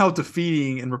 somehow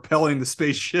defeating and repelling the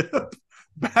spaceship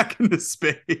back into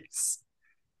space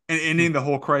and ending the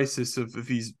whole crisis of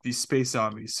these space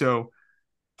zombies. So,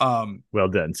 Well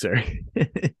done, sir.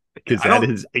 Because I that don't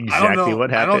is I don't exactly know.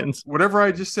 what I don't happens. whatever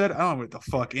I just said. I don't know what the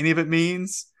fuck any of it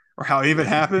means or how any of it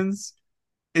happens.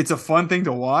 It's a fun thing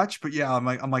to watch, but yeah, I'm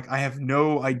like I have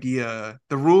no idea.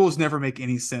 The rules never make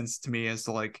any sense to me as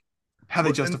to like how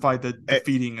they Well, and justified the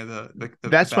defeating of the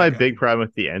that's my bad guy. big problem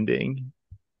with the ending.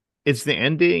 It's the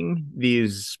ending.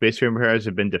 These space vampires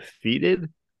have been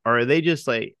defeated, or are they just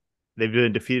like they've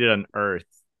been defeated on Earth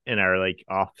and are like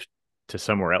off to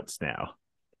somewhere else now?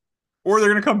 Or they're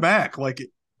gonna come back like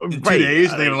in two Right,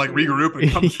 days. They're gonna like regroup and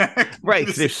come back. right.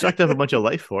 Because they've sucked up a bunch of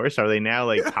life force. Are they now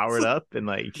like Yeah, powered up and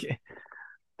like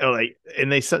like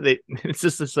and they it's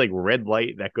just this like red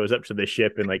light that goes up to the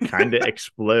ship and like kind of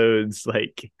explodes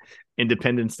like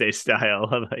Independence Day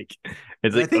style. Like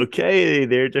it's I like think okay,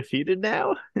 they're defeated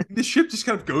now. the ship just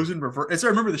kind of goes in reverse. As I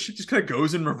remember, the ship just kind of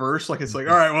goes in reverse. Like, it's like,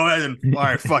 all right, well, then, all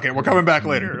right, fuck it, we're coming back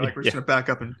later. Like, we're just Yeah, gonna back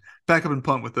up and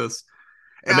punt with this.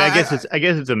 I mean, I I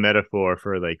guess it's a metaphor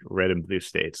for like red and blue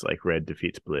states, like red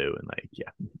defeats blue, and like yeah,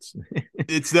 it's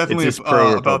it's definitely just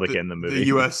pro about the Republican the the movie.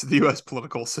 U.S.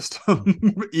 political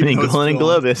system, I even mean, though it's Golan and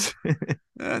filmed. Globus.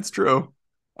 That's true.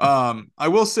 I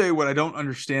will say what I don't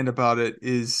understand about it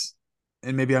is,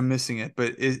 and maybe I'm missing it,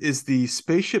 but is the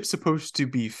spaceship supposed to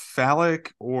be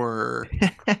phallic or?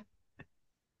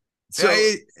 So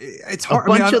It's a hard. I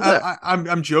mean, bunch of the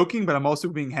I'm joking, but I'm also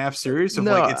being half serious. Of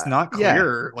no, like, it's not yeah,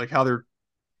 clear like how they're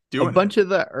a doing it. bunch of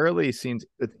the early scenes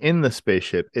within the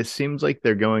spaceship, it seems like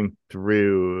they're going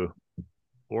through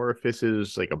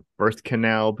orifices, like a birth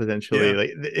canal potentially. Yeah,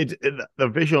 Like the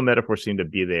visual metaphor seemed to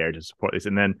be there to support this,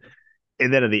 and then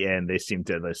at the end, they seem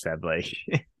to just have like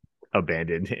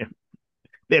abandoned him.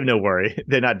 They have no worry.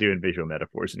 They're not doing visual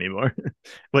metaphors anymore.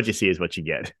 What you see is what you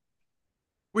get.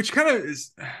 which kind of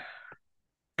is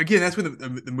again that's when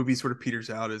the movie sort of peters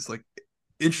out. Is like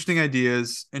interesting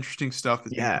ideas, interesting stuff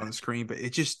that's being put Yeah, on the screen, but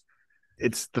it just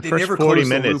it's the they first never 40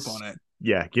 close the loop on minutes. it.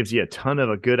 Yeah, gives you a ton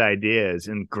of good ideas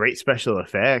and great special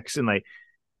effects, and like,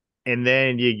 and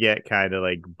then you get kind of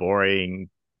like boring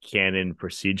canon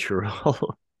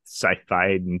procedural sci-fi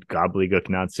and gobbledygook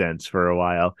nonsense for a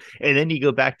while, and then you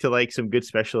go back to like some good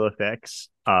special effects,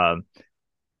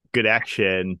 good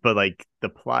action, but like the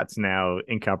plot's now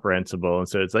incomprehensible, and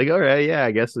so it's like, all right, yeah,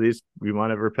 I guess these we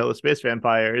want to repel the space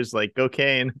vampires, like go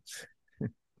Kane.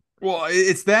 Well,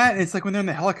 it's that. It's like when they're in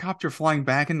the helicopter flying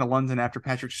back into London after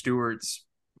Patrick Stewart's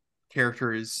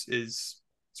character is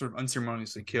sort of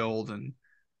unceremoniously killed, and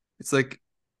it's like,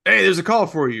 hey, there's a call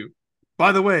for you.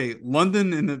 By the way,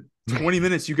 London in the 20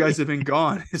 minutes you guys have been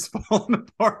gone is falling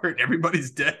apart.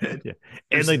 Everybody's dead. Yeah,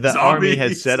 and There's like the army has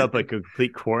zombies. set up a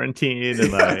complete quarantine,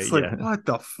 and Yeah, like it's like yeah. what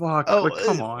the fuck? Oh, Like,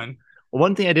 come on.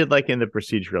 one thing I did like in the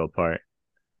procedural part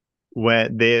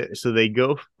when they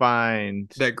go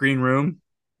find That green room,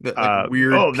 that like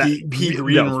weird oh that pea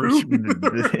green no room.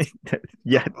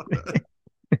 yeah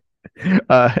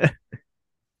uh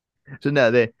so no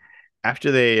they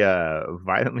after they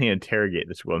violently interrogate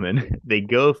this woman they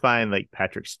go find like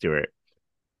Patrick Stewart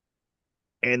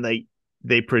and like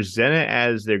they present it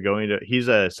as they're going to he's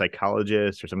a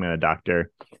psychologist or some kind of doctor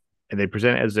and they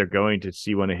present it as they're going to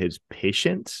see one of his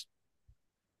patients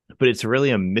but it's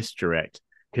really a misdirect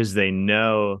because they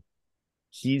know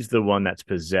he's the one that's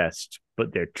possessed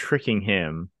but they're tricking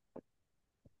him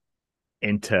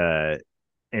into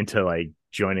like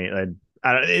joining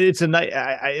it's a night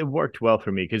it worked well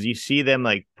for me because you see them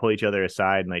like pull each other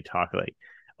aside and like talk like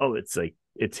oh it's like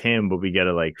it's him but we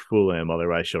gotta like fool him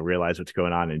otherwise she'll realize what's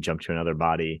going on and jump to another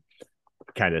body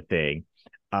kind of thing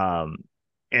um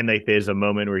and like there's a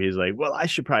moment where he's like well I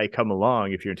should probably come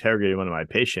along if you're interrogating one of my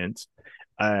patients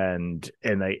and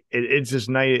like it's just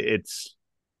nice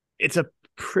it's a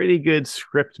pretty good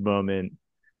script moment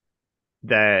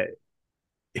that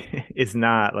is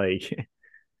not like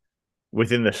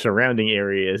within the surrounding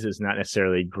areas is not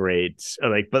necessarily great.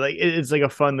 Like, but like it's like a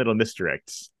fun little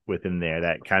misdirect within there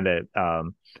that kind of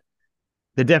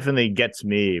that definitely gets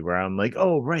me where I'm like,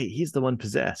 oh right, he's the one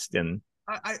possessed, and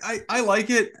I like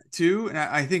it too, and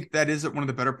I think that is one of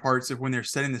the better parts of when they're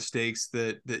setting the stakes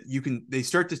that you can they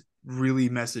start to really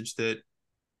message that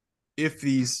if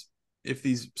these if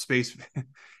these space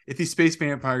if these space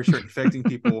vampires start infecting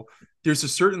people, there's a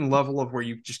certain level of where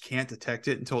you just can't detect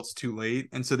it until it's too late,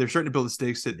 and so they're starting to build the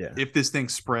stakes that yeah, if this thing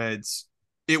spreads,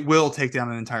 it will take down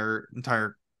an entire.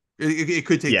 It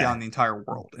could take yeah, down the entire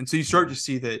world, and so you start to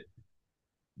see that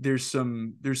there's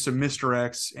some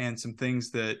misdirects and some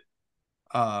things that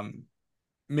um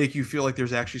make you feel like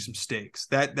there's actually some stakes.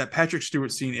 That Patrick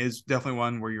Stewart scene is definitely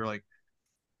one where you're like,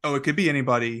 oh, it could be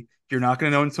anybody. You're not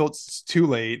going to know until it's too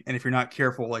late, and if you're not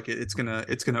careful, like it's gonna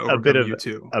a bit overcome of you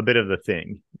too. the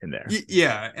thing in there.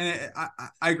 Yeah, and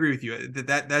I agree with you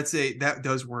that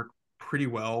does work pretty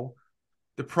well.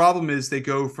 The problem is they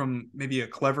go from maybe a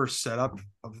clever setup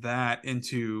of that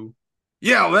into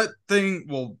yeah, well, that thing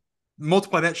will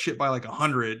multiply that shit by like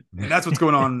 100, and that's what's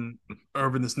going on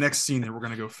over in this next scene that we're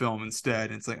gonna go film instead.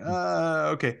 And it's like,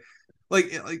 okay, like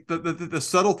the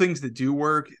subtle things that do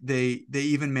work, they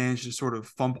even manage to sort of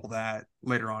fumble that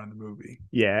later on in the movie.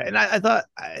 Yeah, and I thought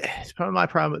it's part of my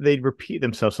problem. They repeat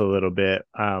themselves a little bit.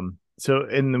 So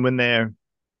in when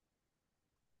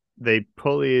they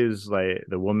pull these like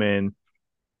the woman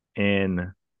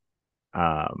in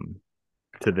um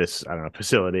to this I don't know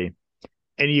facility,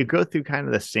 and you go through kind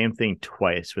of the same thing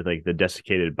twice with like the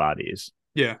desiccated bodies,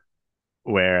 Yeah,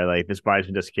 where like this body's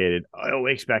been desiccated, oh, it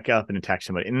wakes back up and attacks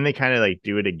somebody, and then they kind of like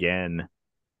do it again,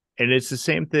 and it's the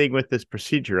same thing with this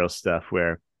procedural stuff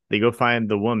where they go find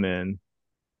the woman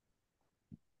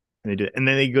and they do, and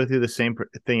then they go through the same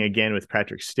thing again with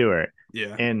Patrick Stewart,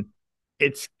 yeah. and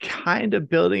it's kind of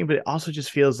building, but it also just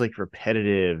feels like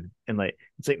repetitive, and like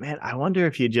it's like, man, I wonder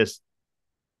if you just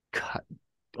cut,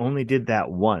 only did that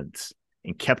once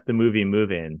and kept the movie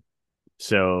moving,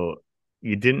 so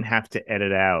you didn't have to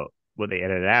edit out what they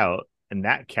edited out, and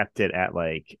that kept it at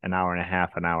like an hour and a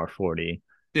half, an hour 40.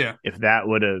 Yeah, If that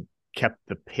would have kept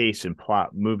the pace and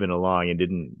plot moving along and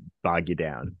didn't bog you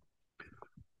down.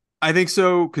 I think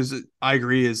so because I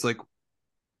agree. Is like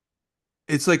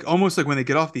it's like almost like when they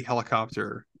get off the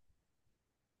helicopter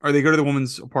or they go to the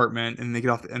woman's apartment and they get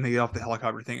off the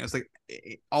helicopter thing. It's like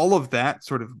all of that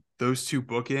sort of those two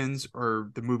bookends,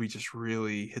 or the movie just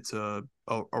really hits a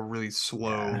really Yeah.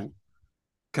 slow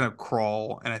kind of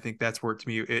crawl, and I think that's where to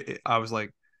me I was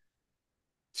like,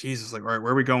 Jesus, like all right,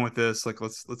 where are we going with this? Like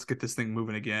let's get this thing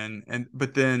moving again. And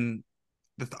but then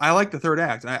I like the third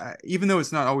act. Even though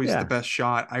it's not always the Yeah. best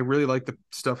shot, I really like the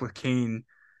stuff with Kane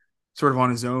sort of on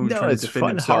his own No, trying to it's defend fun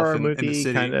himself horror in the movie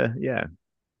kind city. of. Yeah.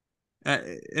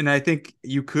 And I think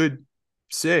you could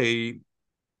say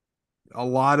a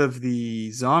lot of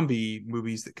the zombie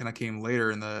movies that kind of came later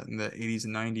in the 80s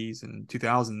and 90s and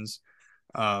 2000s,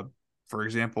 uh, for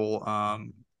example,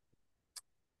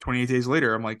 28 Days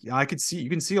Later, I'm like, yeah, I could see you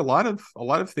can see a lot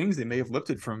of things they may have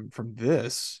lifted from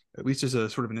this, at least as a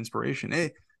sort of an inspiration.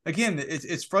 Again,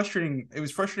 it's frustrating. It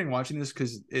was frustrating watching this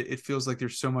because it feels like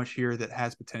there's so much here that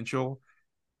has potential,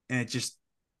 and it just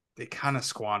they kind of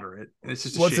squander it, and it's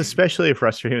just a Well, it's shame. especially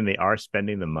frustrating when they are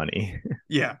spending the money.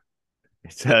 Yeah,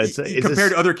 So it's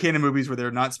compared to just other canon movies where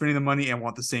they're not spending the money and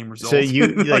want the same so result. you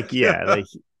like Like, yeah, like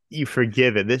you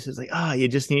forgive it. This is like, you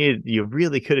just needed, you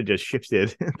really could have just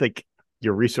shifted like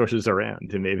your resources around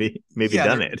to maybe yeah,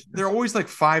 done it. they're always like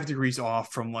 5 degrees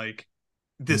off from like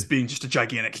this being just a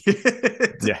gigantic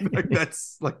hit. Yeah. Like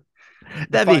that's like the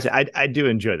That being five. said, I do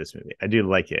enjoy this movie. I do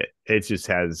like it. It just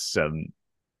has some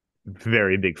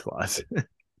very big flaws.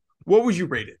 What would you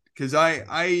rate it? Because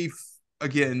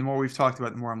again, the more we've talked about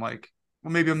it, the more I'm like,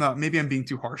 well, maybe I'm not. Maybe I'm being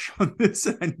too harsh on this.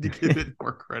 I need to give it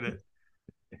more credit.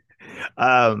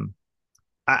 um,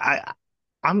 I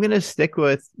I'm gonna stick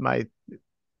with my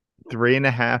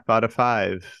 3.5 out of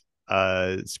 5.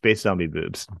 Space zombie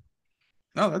boobs.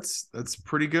 No, that's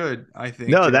pretty good. I think.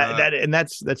 No,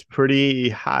 that's pretty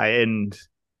high. And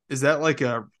Is that like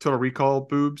a Total Recall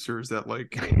boobs, or is that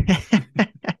like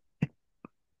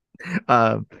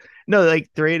um, no, like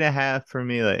 3.5 for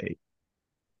me. Like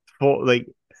four, like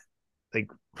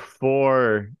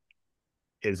 4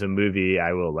 is a movie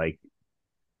I will like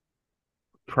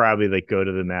probably like go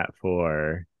to the mat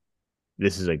for.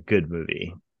 This is a good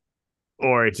movie,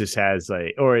 or it just has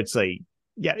like, or it's like,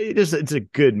 yeah, it's a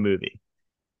good movie.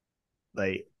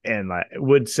 Like, and like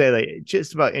would say like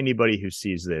just about anybody who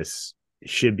sees this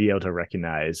should be able to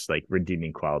recognize like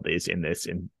redeeming qualities in this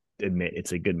and admit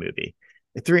it's a good movie.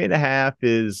 3.5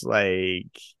 is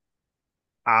like,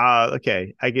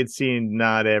 okay, I could see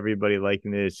not everybody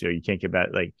liking this, or you can't get back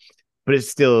like, but it's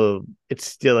still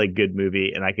a good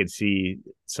movie, and I could see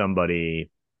somebody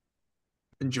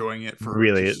enjoying it for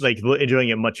really just like enjoying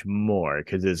it much more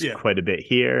because there's yeah, quite a bit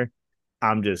here.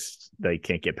 I'm just like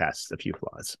can't get past a few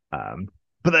flaws.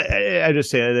 But I just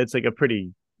say that's like a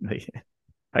pretty like,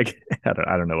 I,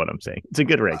 I don't know what I'm saying. It's a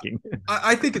good ranking.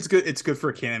 I think it's good. It's good for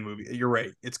a canon movie. You're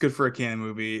right. It's good for a canon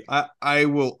movie. I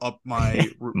will up my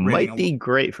rating Might be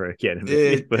great for a kid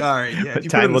movie, it. All right, yeah. If but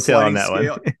you put it time on the will tell on sliding that one.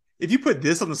 scale, if you put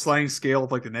this on the sliding scale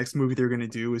of like the next movie they're gonna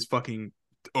do is fucking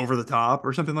over the top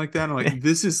or something like that, I'm like,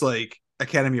 this is like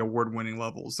Academy Award winning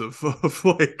levels of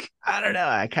like. I don't know.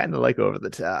 I kind of like Over the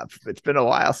Top. It's been a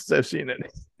while since I've seen it.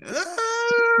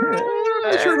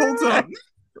 Not sure it holds up.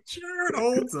 Sure, it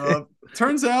holds up.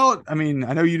 Turns out, I mean,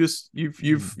 I know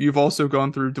you've also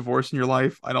gone through divorce in your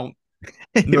life. I don't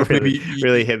know It if maybe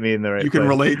really hit me in the you right can place.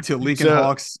 relate to Lincoln So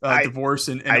Hawk's I divorce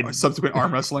and I subsequent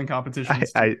arm wrestling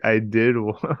competitions. I did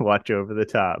watch Over the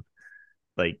Top,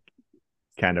 like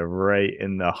kind of right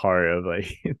in the heart of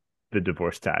like the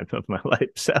divorce time of my life.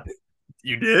 So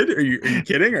You did? Are you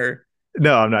kidding? Or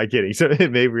no, I'm not kidding. So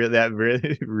it may really that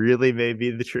really may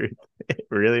be the truth. It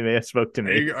really may have spoke to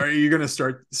me. are you gonna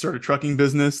start a trucking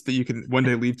business that you can one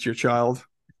day leave to your child?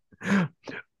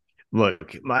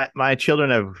 Look, my children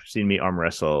have seen me arm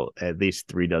wrestle at least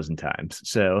 3 dozen times.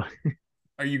 So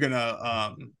Are you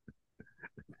gonna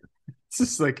it's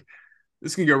just like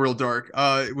this can go real dark.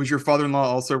 Was your father-in-law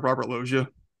also Robert Loggia?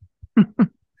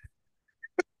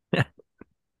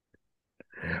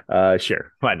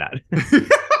 sure, why not?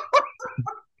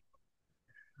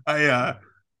 I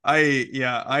I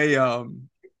yeah,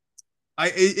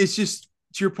 it's just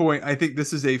to your point. I think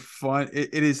this is a fun.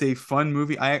 It is a fun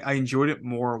movie. I enjoyed it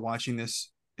more watching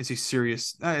this as a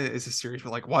serious. It's a serious,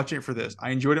 but like watching it for this, I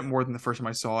enjoyed it more than the first time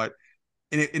I saw it,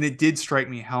 and it did strike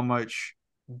me how much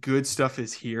good stuff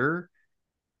is here.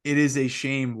 It is a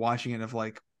shame watching it of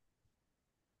like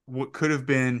what could have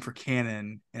been for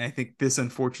canon, and I think this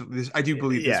unfortunately, I do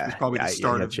believe this was Yeah, probably the I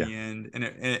start of gotcha. the end, and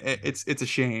it's a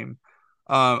shame.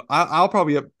 I'll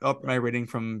probably up my rating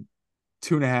from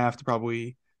 2.5 to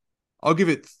probably I'll give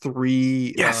it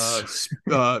three Yes.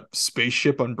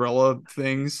 spaceship umbrella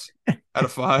things out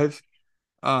of 5.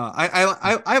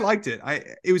 I liked it.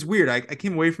 It was weird. I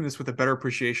came away from this with a better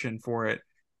appreciation for it,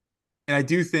 and I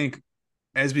do think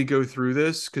as we go through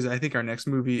this, because I think our next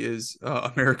movie is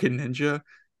American Ninja.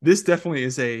 This definitely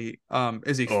is a Oh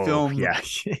film. yeah,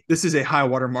 This is a high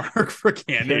water mark for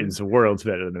canon, it's worlds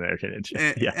better than American Ninja.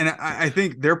 and, Yeah, and I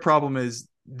think their problem is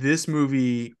this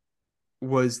movie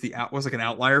was like an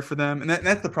outlier for them, and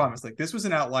that's the problem. It's like this was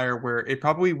an outlier where it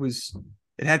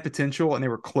had potential, and they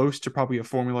were close to probably a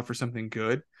formula for something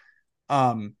good.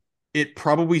 Um, it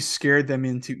probably scared them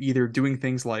into either doing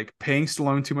things like paying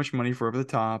Stallone too much money for Over the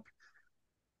Top,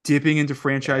 dipping into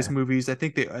franchise yeah. movies. I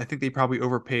think they probably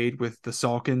overpaid with the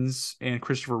Salkins and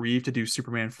Christopher Reeve to do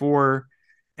Superman 4.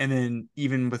 And then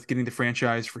even with getting the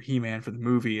franchise for He-Man for the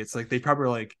movie, it's like they probably were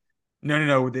like, no, no,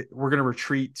 no, we're going to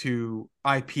retreat to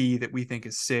IP that we think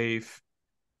is safe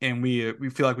and we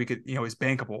feel like we could, is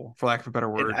bankable for lack of a better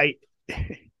And word.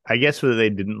 I guess what they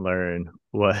didn't learn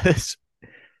was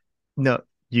no.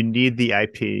 you need the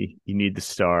IP, you need the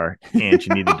star, and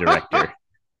you need the director.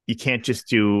 You can't just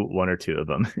do one or two of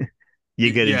them.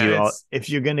 You got to Yeah, do all. it's If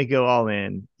you're gonna go all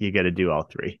in, you got to do all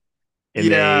three. And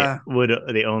yeah,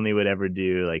 they only would ever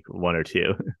do like one or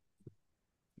two.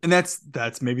 and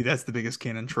that's maybe that's the biggest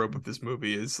canon trope of this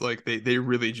movie is like they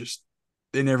really just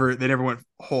they never went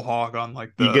whole hog on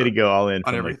like You got to the go all in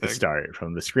on from like the everything. start,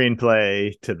 from the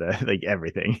screenplay to the like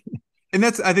everything. And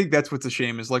that's I think that's what's a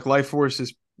shame is like Life Force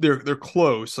is they're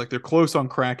close, like they're close on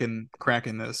cracking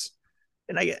this,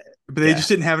 And I get but they yeah, just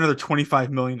didn't have another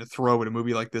 25 million to throw at a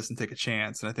movie like this and take a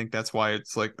chance. And I think that's why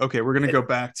it's like, okay, we're gonna it, go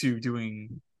back to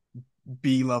doing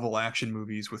B level action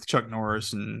movies with Chuck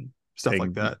Norris and stuff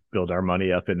like and that. build our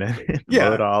money up and then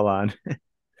blow it Yeah, all on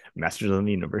Masters of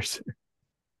the Universe.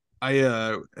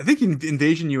 I think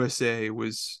Invasion USA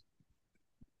was,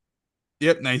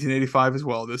 yep, 1985 as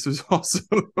well. This was also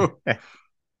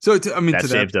so I mean That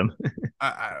saved them.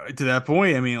 to that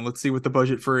point. I mean, let's see what the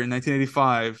budget for in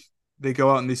 1985. They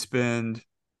go out and they spend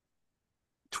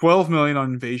 12 million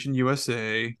on Invasion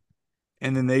USA,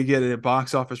 and then they get a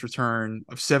box office return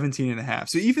of 17 and a half.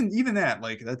 So even that,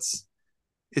 like that's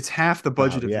it's half the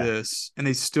Oh budget of yeah, this, and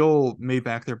they still made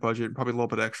back their budget, probably a little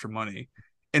bit extra money.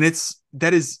 And it's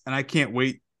that is, and I can't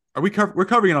wait. We're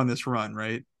covering it on this run,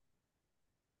 right?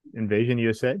 Invasion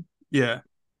USA. Yeah.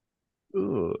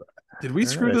 Ooh, Did we I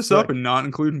don't know. screw Let's this up look. and not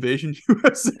include Invasion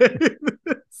USA?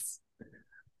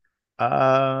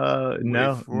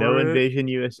 Wait No for it. Invasion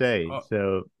USA. Oh,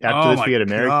 So after oh this, we my got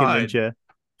American god, Ninja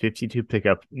 52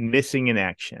 pickup missing in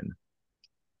action.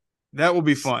 that will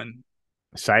be fun.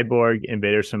 Cyborg,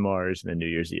 Invaders from Mars, and then New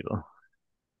Year's Evil.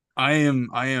 I am.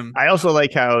 I also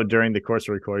like how during the course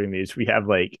of recording these, we have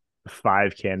like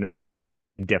five canon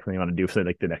definitely want to do for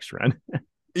like the next run.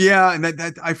 Yeah, and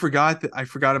that I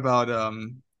forgot about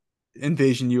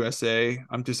Invasion USA.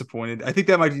 I'm disappointed. I think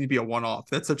that might need to be a one off.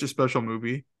 That's such a special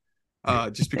movie.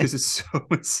 Just because it's so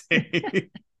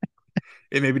insane.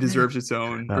 It maybe deserves its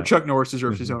own, or Uh, Chuck Norris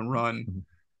deserves his own run.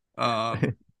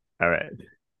 Um, All right.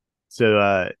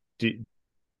 So do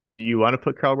you want to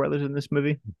put Carl Weathers in this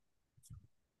movie?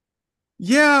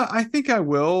 yeah, I think I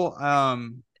will.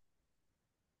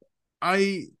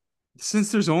 I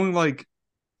since there's only like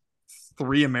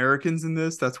three Americans in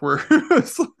this, that's where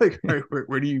it's like, all right,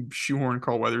 where do you shoehorn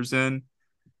Carl Weathers in?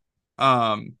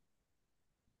 Um,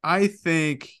 I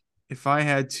think if I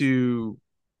had to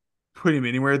put him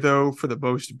anywhere though for the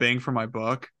most bang for my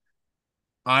buck,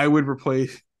 I would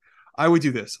replace. I would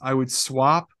do this. I would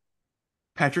swap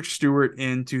Patrick Stewart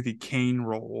into the Kane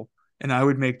role, and I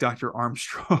would make Dr.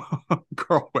 Armstrong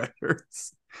Carl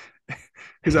Weathers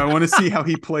because I want to see how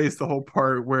he plays the whole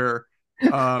part where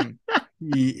um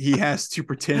he has to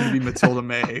pretend to be Matilda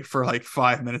May for like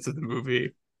 5 minutes of the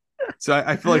movie. So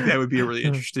I feel like that would be a really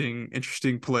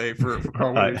interesting play for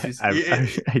Carl Weathers. I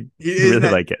He isn't really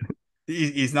that like it.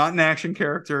 he's not an action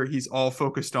character. He's all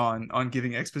focused on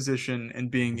giving exposition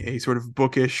and being a sort of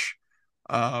bookish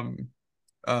um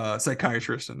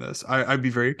psychiatrist in this. I'd be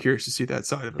very curious to see that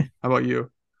side of him. How about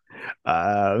you?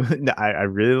 No, I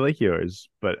really like yours,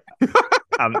 but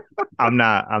I'm I'm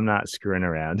not screwing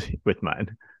around with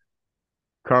mine.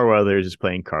 Carl Weathers is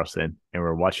playing Carlson, and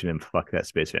we're watching him fuck that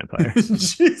space vampire.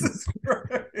 Jesus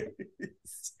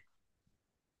Christ.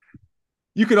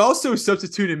 You could also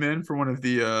substitute him in for one of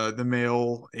the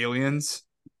male aliens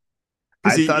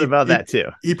because I thought about that too.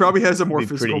 he probably has a It'd more be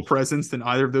physical pretty presence than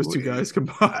either of those two guys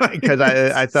combined. because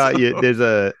I thought you So there's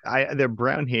they're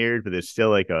brown haired, but there's still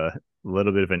like a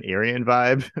little bit of an Aryan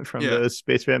vibe from yeah, those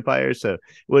space vampires. So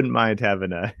wouldn't mind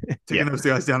having a taking yeah those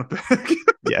guys down a peg.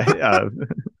 yeah.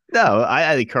 No,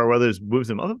 I think Carl Weathers moves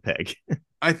him up a peg.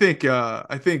 I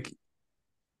think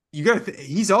you got to.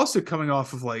 He's also coming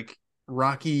off of like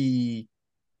Rocky.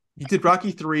 He did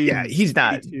Rocky 3 Yeah, in he's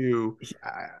not. '82,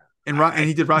 and I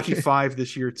he did Rocky 5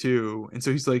 this year too. And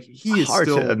so he's like he is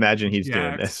hard to still imagine he's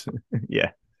doing jacked. this.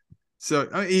 Yeah, So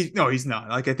I mean, no, he's not.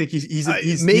 Like I think he's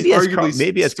maybe arguably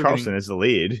maybe as still Carlson getting. as the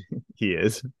lead, he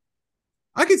is.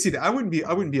 I could see that. I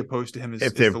wouldn't be opposed to him If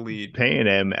as they're the lead.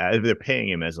 if they're paying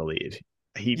him as a lead,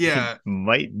 he Yeah.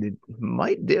 might do.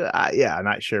 Yeah, I'm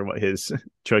not sure what his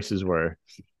choices were.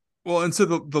 Well, and so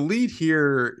the lead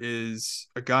here is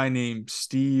a guy named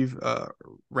Steve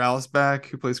Railsback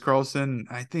who plays Carlson.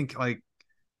 I think like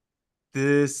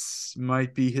this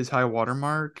might be his high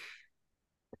watermark.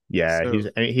 Yeah, So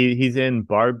he's in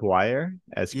Barbed Wire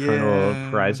as Colonel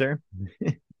yeah, Prizer.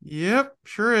 yep,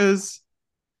 sure is.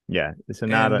 Yeah, so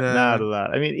And not a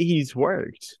lot. I mean, he's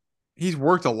worked. he's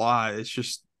worked a lot. It's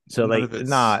just So none like, of it's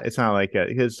it's not like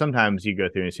because sometimes you go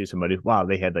through and see somebody, wow,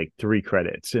 they had like three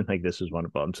credits and like this was one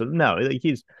of them. So no, like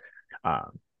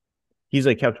um he's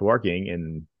like kept working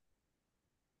and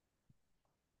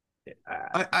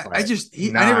I but just I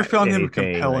never not found him anything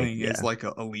like compelling as yeah. like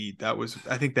a lead.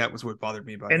 I think that was what bothered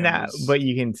me about And him that, was but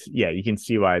you can, yeah, you can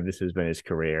see why this has been his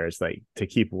career. It's like to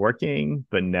keep working,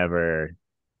 but never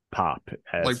pop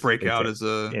like as break it's out a, as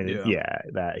a and yeah. yeah,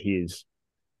 that he's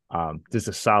just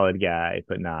a solid guy,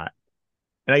 but not.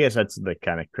 And I guess that's the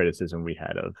kind of criticism we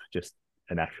had of just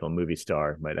an actual movie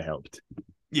star might have helped.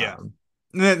 Yeah. Um,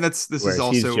 And then this is Whereas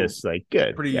he's also just like good,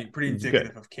 yeah, pretty he's good.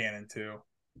 indicative of canon too.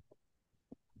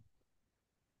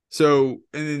 So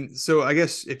and then so I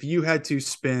guess if you had to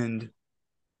spend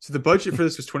so the budget for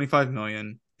this was 25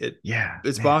 million. Yeah,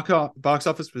 Its man. box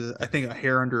office was I think a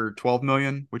hair under 12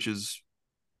 million, which is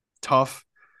tough.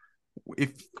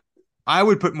 If I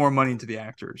would put more money into the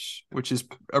actors, which is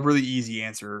a really easy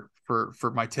answer for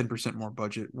my 10% more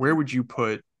budget. Where would you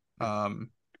put 10%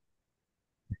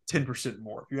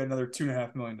 more? If you had another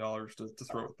 $2.5 million to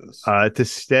throw at this. To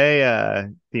stay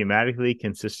thematically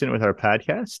consistent with our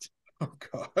podcast, Oh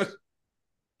God.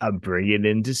 I'm bringing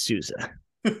in D'Souza.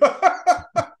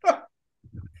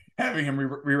 Having him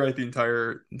rewrite the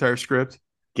entire script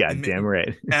God and damn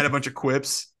right. add a bunch of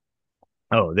quips.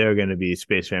 Oh, there are going to be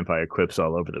space vampire quips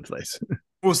all over the place.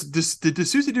 Was this did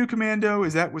D'Souza do Commando?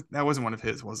 Is that what that wasn't one of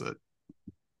his, was it?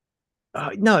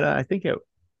 No, no, I think it.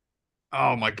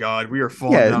 Oh my God, we are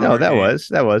falling Yeah, down on no, our game.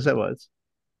 that was.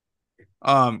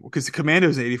 Because the Commando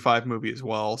is an '85 movie as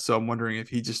well, so I'm wondering if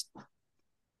he just.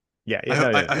 Yeah, yeah,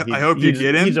 no, no. I hope you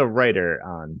get He's him. a writer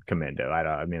on Commando. I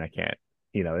don't. I mean, I can't.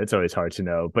 You know, it's always hard to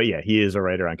know. But yeah, he is a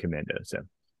writer on Commando. So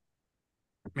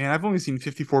Man, I've only seen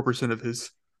 54% of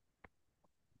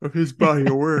his body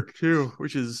of work too,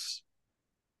 which is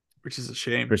a for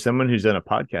shame. someone who's done a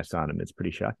podcast on him, it's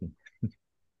pretty shocking.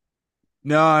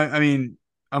 No, I mean,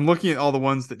 I'm looking at all the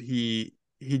ones that he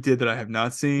did that I have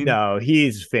not seen. No,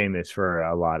 he's famous for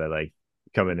a lot of like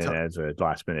coming in T- as a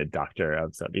last minute doctor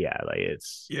of stuff. Yeah, like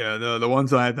it's yeah, the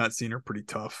ones I have not seen are pretty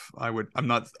tough. I would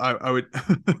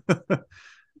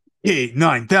Hey,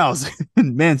 9,000,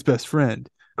 man's best friend,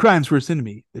 crime's worst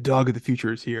enemy, the dog of the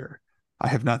future is here. I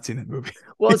have not seen that movie.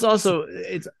 well, it's also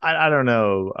it's I don't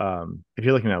know if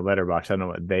you're looking at Letterbox, I don't know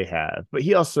what they have, but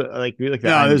he also like if you look at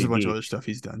No, there's a bunch of IMDb, other stuff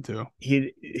he's done too.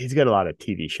 he's got a lot of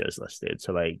TV shows listed.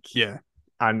 So like Yeah.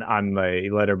 on the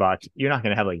Letterbox, you're not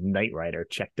gonna have like Knight Rider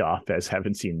checked off as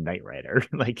haven't seen Knight Rider.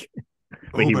 Like,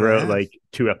 but Oh, he but I wrote have. like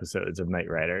 2 episodes of Knight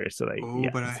Rider. So like, Oh, yeah,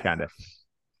 but I it's kind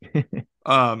have.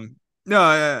 of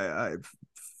No,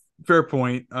 fair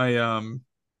point.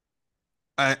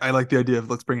 I like the idea of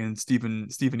let's bring in Stephen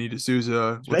E.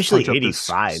 D'Souza. Let's especially punch up this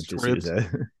 85 script. D'Souza.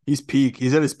 He's peak.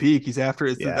 He's at his peak. He's after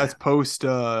it. Yeah. That's post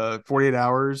 48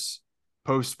 hours,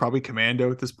 post probably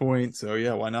Commando at this point. So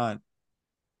yeah, why not?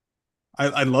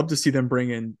 I'd love to see them bring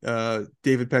in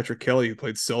David Patrick Kelly, who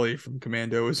played Sully from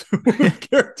Commando, as one of the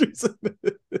characters in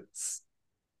this.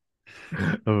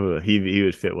 Oh, he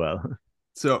would fit well.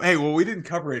 So hey, well, we didn't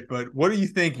cover it, but what do you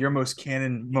think your most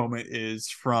canon moment is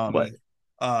What? from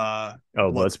Oh,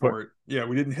 Bloodsport. Bloodsport? Yeah,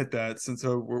 we didn't hit that since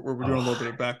we're doing a little Oh, bit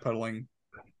of backpedaling.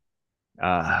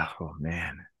 oh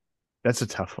man, that's a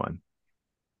tough one.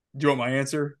 Do you want my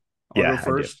answer? I'll go Yeah, I do.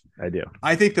 first. I do.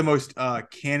 I think the most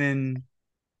canon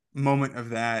moment of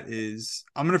that is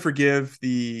I'm gonna forgive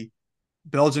the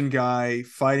Belgian guy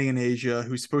fighting in Asia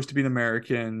who's supposed to be an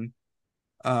American.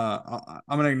 I'm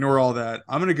gonna ignore all that.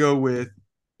 I'm gonna go with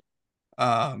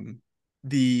um,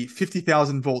 the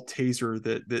 50,000 volt taser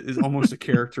that is almost a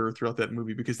character throughout that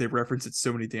movie because they reference it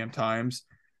so many damn times.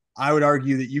 I would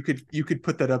argue that you could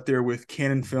put that up there with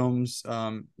Canon Films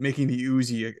making the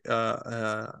Uzi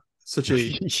such a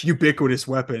ubiquitous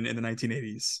weapon in the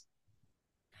 1980s.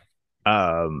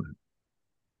 um,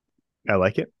 I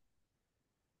like it.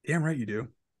 Damn right you do.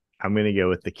 I'm gonna go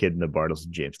with the kid in the Bartles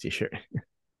and James t-shirt.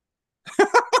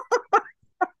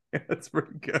 Yeah, that's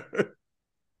pretty good.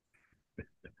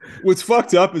 What's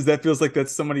fucked up is that feels like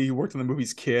that's somebody who worked on the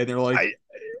movie's kid. They're like, I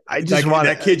I just that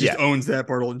wanted, kid just yeah. owns that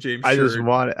Bartle and James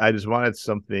shirt. I just wanted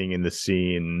something in the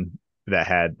scene that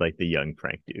had like the young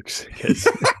Frank Dukes because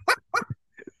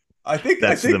I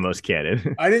that's the think most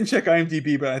canon. I didn't check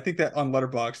IMDb, but I think that on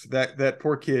Letterboxd that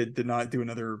poor kid did not do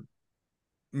another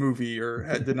movie or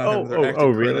did not have another Oh,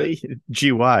 acting credit. really?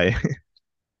 GY.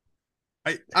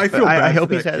 I feel I bad for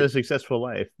hope he's that had a kid. successful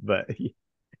life, but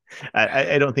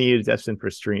I don't think he's destined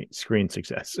for screen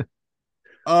success.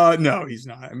 No, he's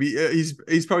not. I mean,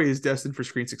 he's probably as destined for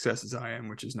screen success as I am,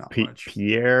 which is not much.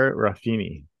 Pierre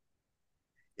Raffini.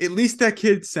 At least that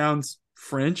kid sounds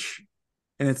French,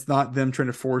 and it's not them trying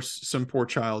to force some poor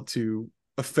child to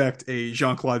affect a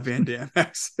Jean Claude Van Damme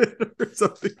accent or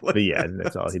something like But yeah,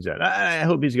 that's that. all he's done. I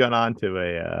hope he's gone on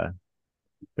to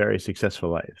very successful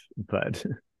life. But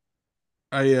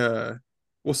I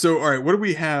well, so all right, what do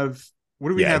we have? What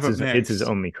do we yeah, have up it's his next?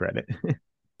 only credit.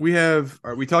 We have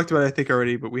all right, we talked about it, I think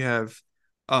already, but we have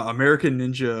American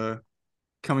Ninja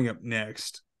coming up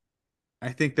next.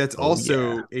 I think that's Oh yeah,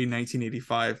 also a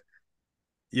 1985.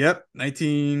 Yep,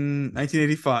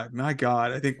 1985. My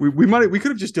God, I think we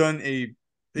could have just done a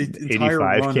entire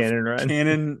 85 run of canon run.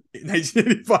 canon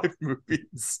 1985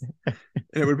 movies, and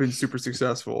it would have been super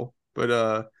successful.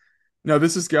 But no,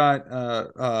 this has got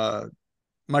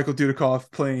Michael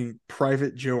Dudikoff playing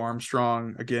Private Joe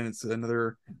Armstrong. Again, it's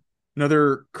another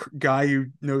guy who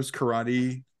knows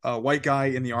karate, a white guy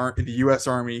in the U.S.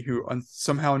 Army who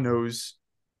somehow knows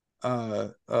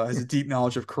has a deep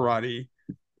knowledge of karate,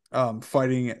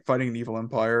 fighting an evil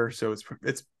empire. So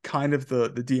it's kind of the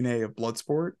DNA of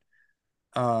Bloodsport.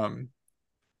 Um,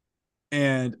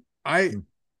 and I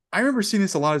remember seeing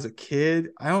this a lot as a kid.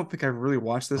 I don't think I've really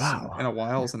watched this in Wow. a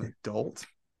while as an adult.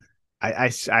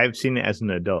 I've seen it as an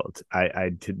adult. I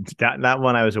did that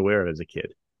one I was aware of as a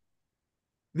kid.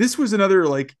 This was another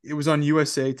like it was on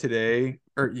USA Today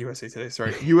or USA Today,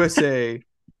 sorry, USA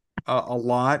a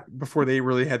lot before they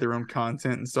really had their own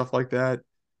content and stuff like that.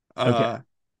 Okay. Uh,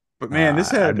 but man,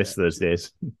 this I had miss those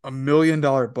days. $1 million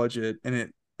budget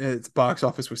and its box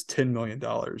office was $10 million.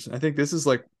 And I think this is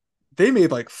like they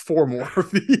made like four more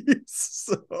of these.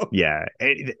 So Yeah,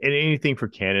 and anything for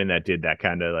canon that did that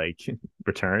kind of like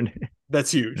return,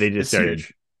 that's they huge. just It's started,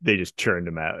 huge. they just churned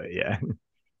them out. Yeah.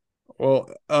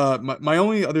 Well, my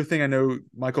only other thing I know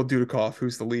Michael Dudikoff,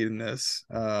 who's the lead in this,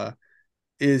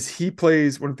 is he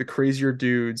plays one of the crazier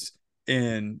dudes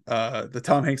in the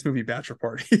Tom Hanks movie Bachelor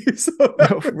Party. So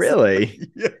that Oh, was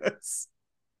really? yes.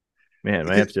 Man,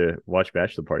 I have to watch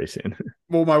Bachelor Party soon.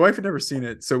 Well, my wife had never seen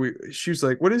it, so she was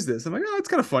like, "What is this?" I'm like, "Oh, it's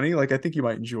kind of funny. Like, I think you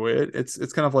might enjoy it.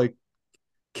 It's kind of like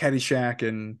Caddyshack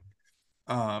and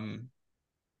um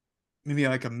maybe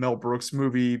like a Mel Brooks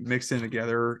movie mixed in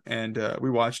together." And we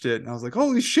watched it, and I was like,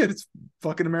 "Holy shit! It's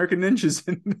fucking American Ninjas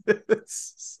in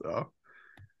this." So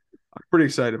I'm pretty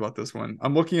excited about this one.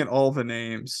 I'm looking at all the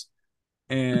names,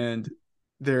 and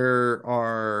there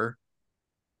are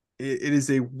it is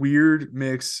a weird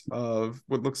mix of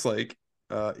what looks like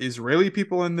Israeli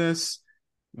people in this,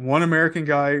 one American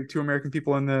guy, two American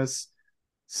people in this,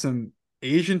 some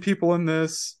Asian people in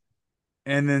this,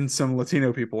 and then some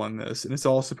Latino people in this. And it's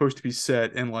all supposed to be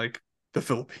set in like the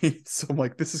Philippines. So I'm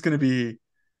like, this is going to be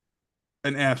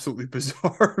an absolutely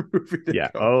bizarre movie to Yeah.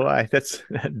 Oh, cover.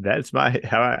 that's my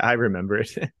how I remember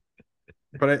it.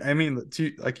 But I mean,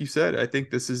 like you said, I think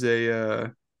this is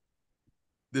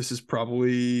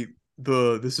probably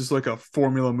this is like a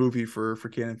formula movie for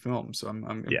canon films. So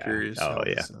I'm Yeah. curious Oh, how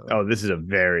yeah. this Oh, this is a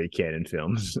very canon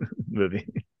films movie.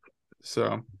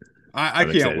 so I I'm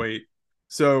can't excited. wait.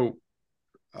 So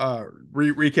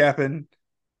recapping,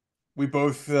 we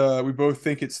both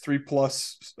think it's three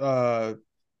plus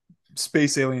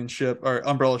space alien ship or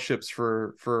umbrella ships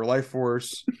for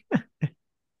Lifeforce.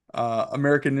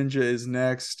 American Ninja is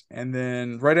next, and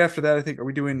then right after that, I think are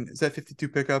we doing is that 52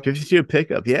 pickup? 52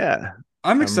 pickup. Yeah.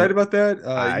 I'm I'm excited about that.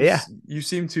 yeah. You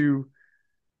seem to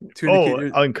indicate Oh,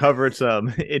 you're uncovered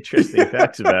some interesting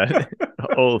facts about it.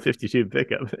 Old 52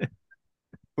 pickup.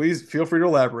 please feel free to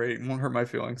elaborate. It won't hurt my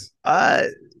feelings. Uh,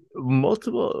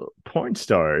 multiple porn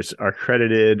stars are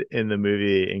credited in the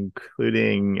movie,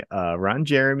 including Ron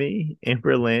Jeremy,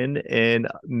 Amber Lynn, and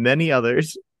many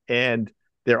others. And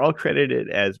they're all credited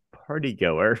as party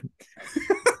goer.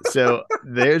 So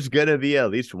there's gonna be at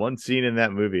least one scene in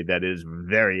that movie that is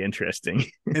very interesting.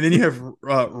 And then you have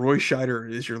Roy Scheider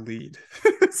is your lead.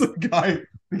 So the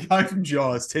guy from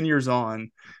Jaws, 10 years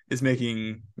on, is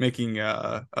making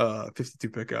 52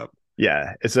 pickup.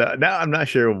 Yeah, it's now I'm not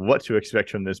sure what to expect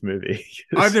from this movie.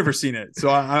 I've never seen it, so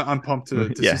I'm pumped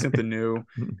to see Yeah, something new.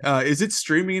 Is it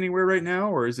streaming anywhere right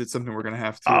now, or is it something we're gonna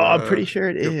have oh, to I'm pretty sure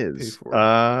it pay is. for?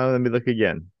 Let me look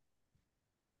again.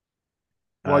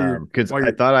 While you're Because while I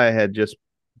you're thought I had just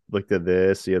looked at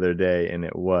this the other day, and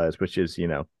it was, which is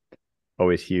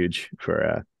always huge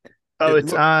for. Oh, it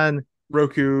it's on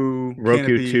Roku,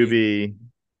 Roku, Canopy. Tubi,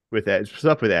 with ads.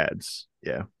 Stuff with ads,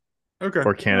 yeah, Okay, or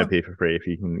well, Canopy for free if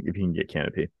you can get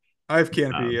Canopy. I have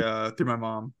Canopy Um, through my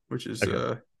mom, which is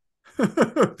okay,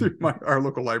 through my our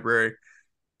local library.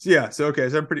 So yeah, so okay,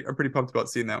 so I'm pretty pumped about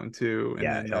seeing that one too. And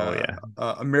yeah, then oh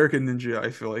yeah, American Ninja, I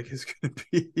feel like is going to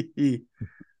be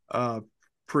uh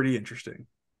pretty interesting.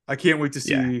 I can't wait to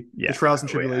yeah, see the yeah. trials and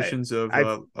Wait, tribulations I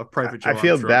of Private I Joe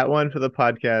feel Armstrong. that one for the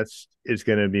podcast is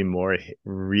going to be more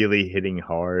really hitting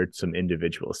hard some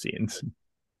individual scenes.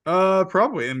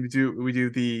 Probably, and we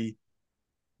do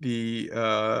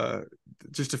the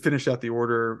just to finish out the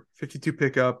order, 52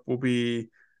 pickup will be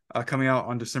coming out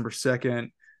on December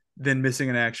 2nd. Then Missing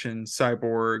in Action,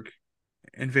 Cyborg,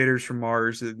 Invaders from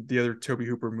Mars, the other Toby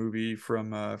Hooper movie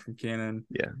from Canon.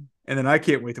 Yeah. And then I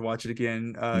can't wait to watch it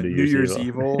again. New New Year's Year's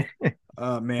Evil.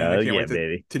 Evil. Man, I Oh can't yeah, wait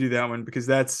baby. to do that one because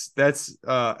that's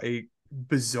a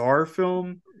bizarre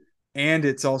film, and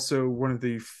it's also one of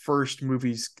the first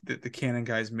movies that the Canon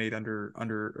guys made under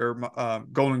or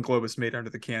Golden Globus made under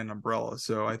the Canon umbrella.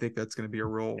 So I think that's going to be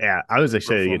a Yeah, I was real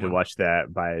excited to fun get to one. watch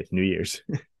that by New Year's.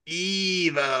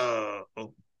 Evo.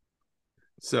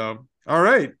 So all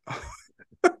right.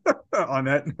 On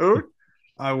that note,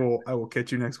 I will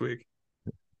catch you next week.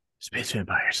 Space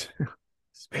vampires.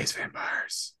 Space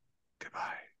vampires.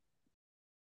 Goodbye.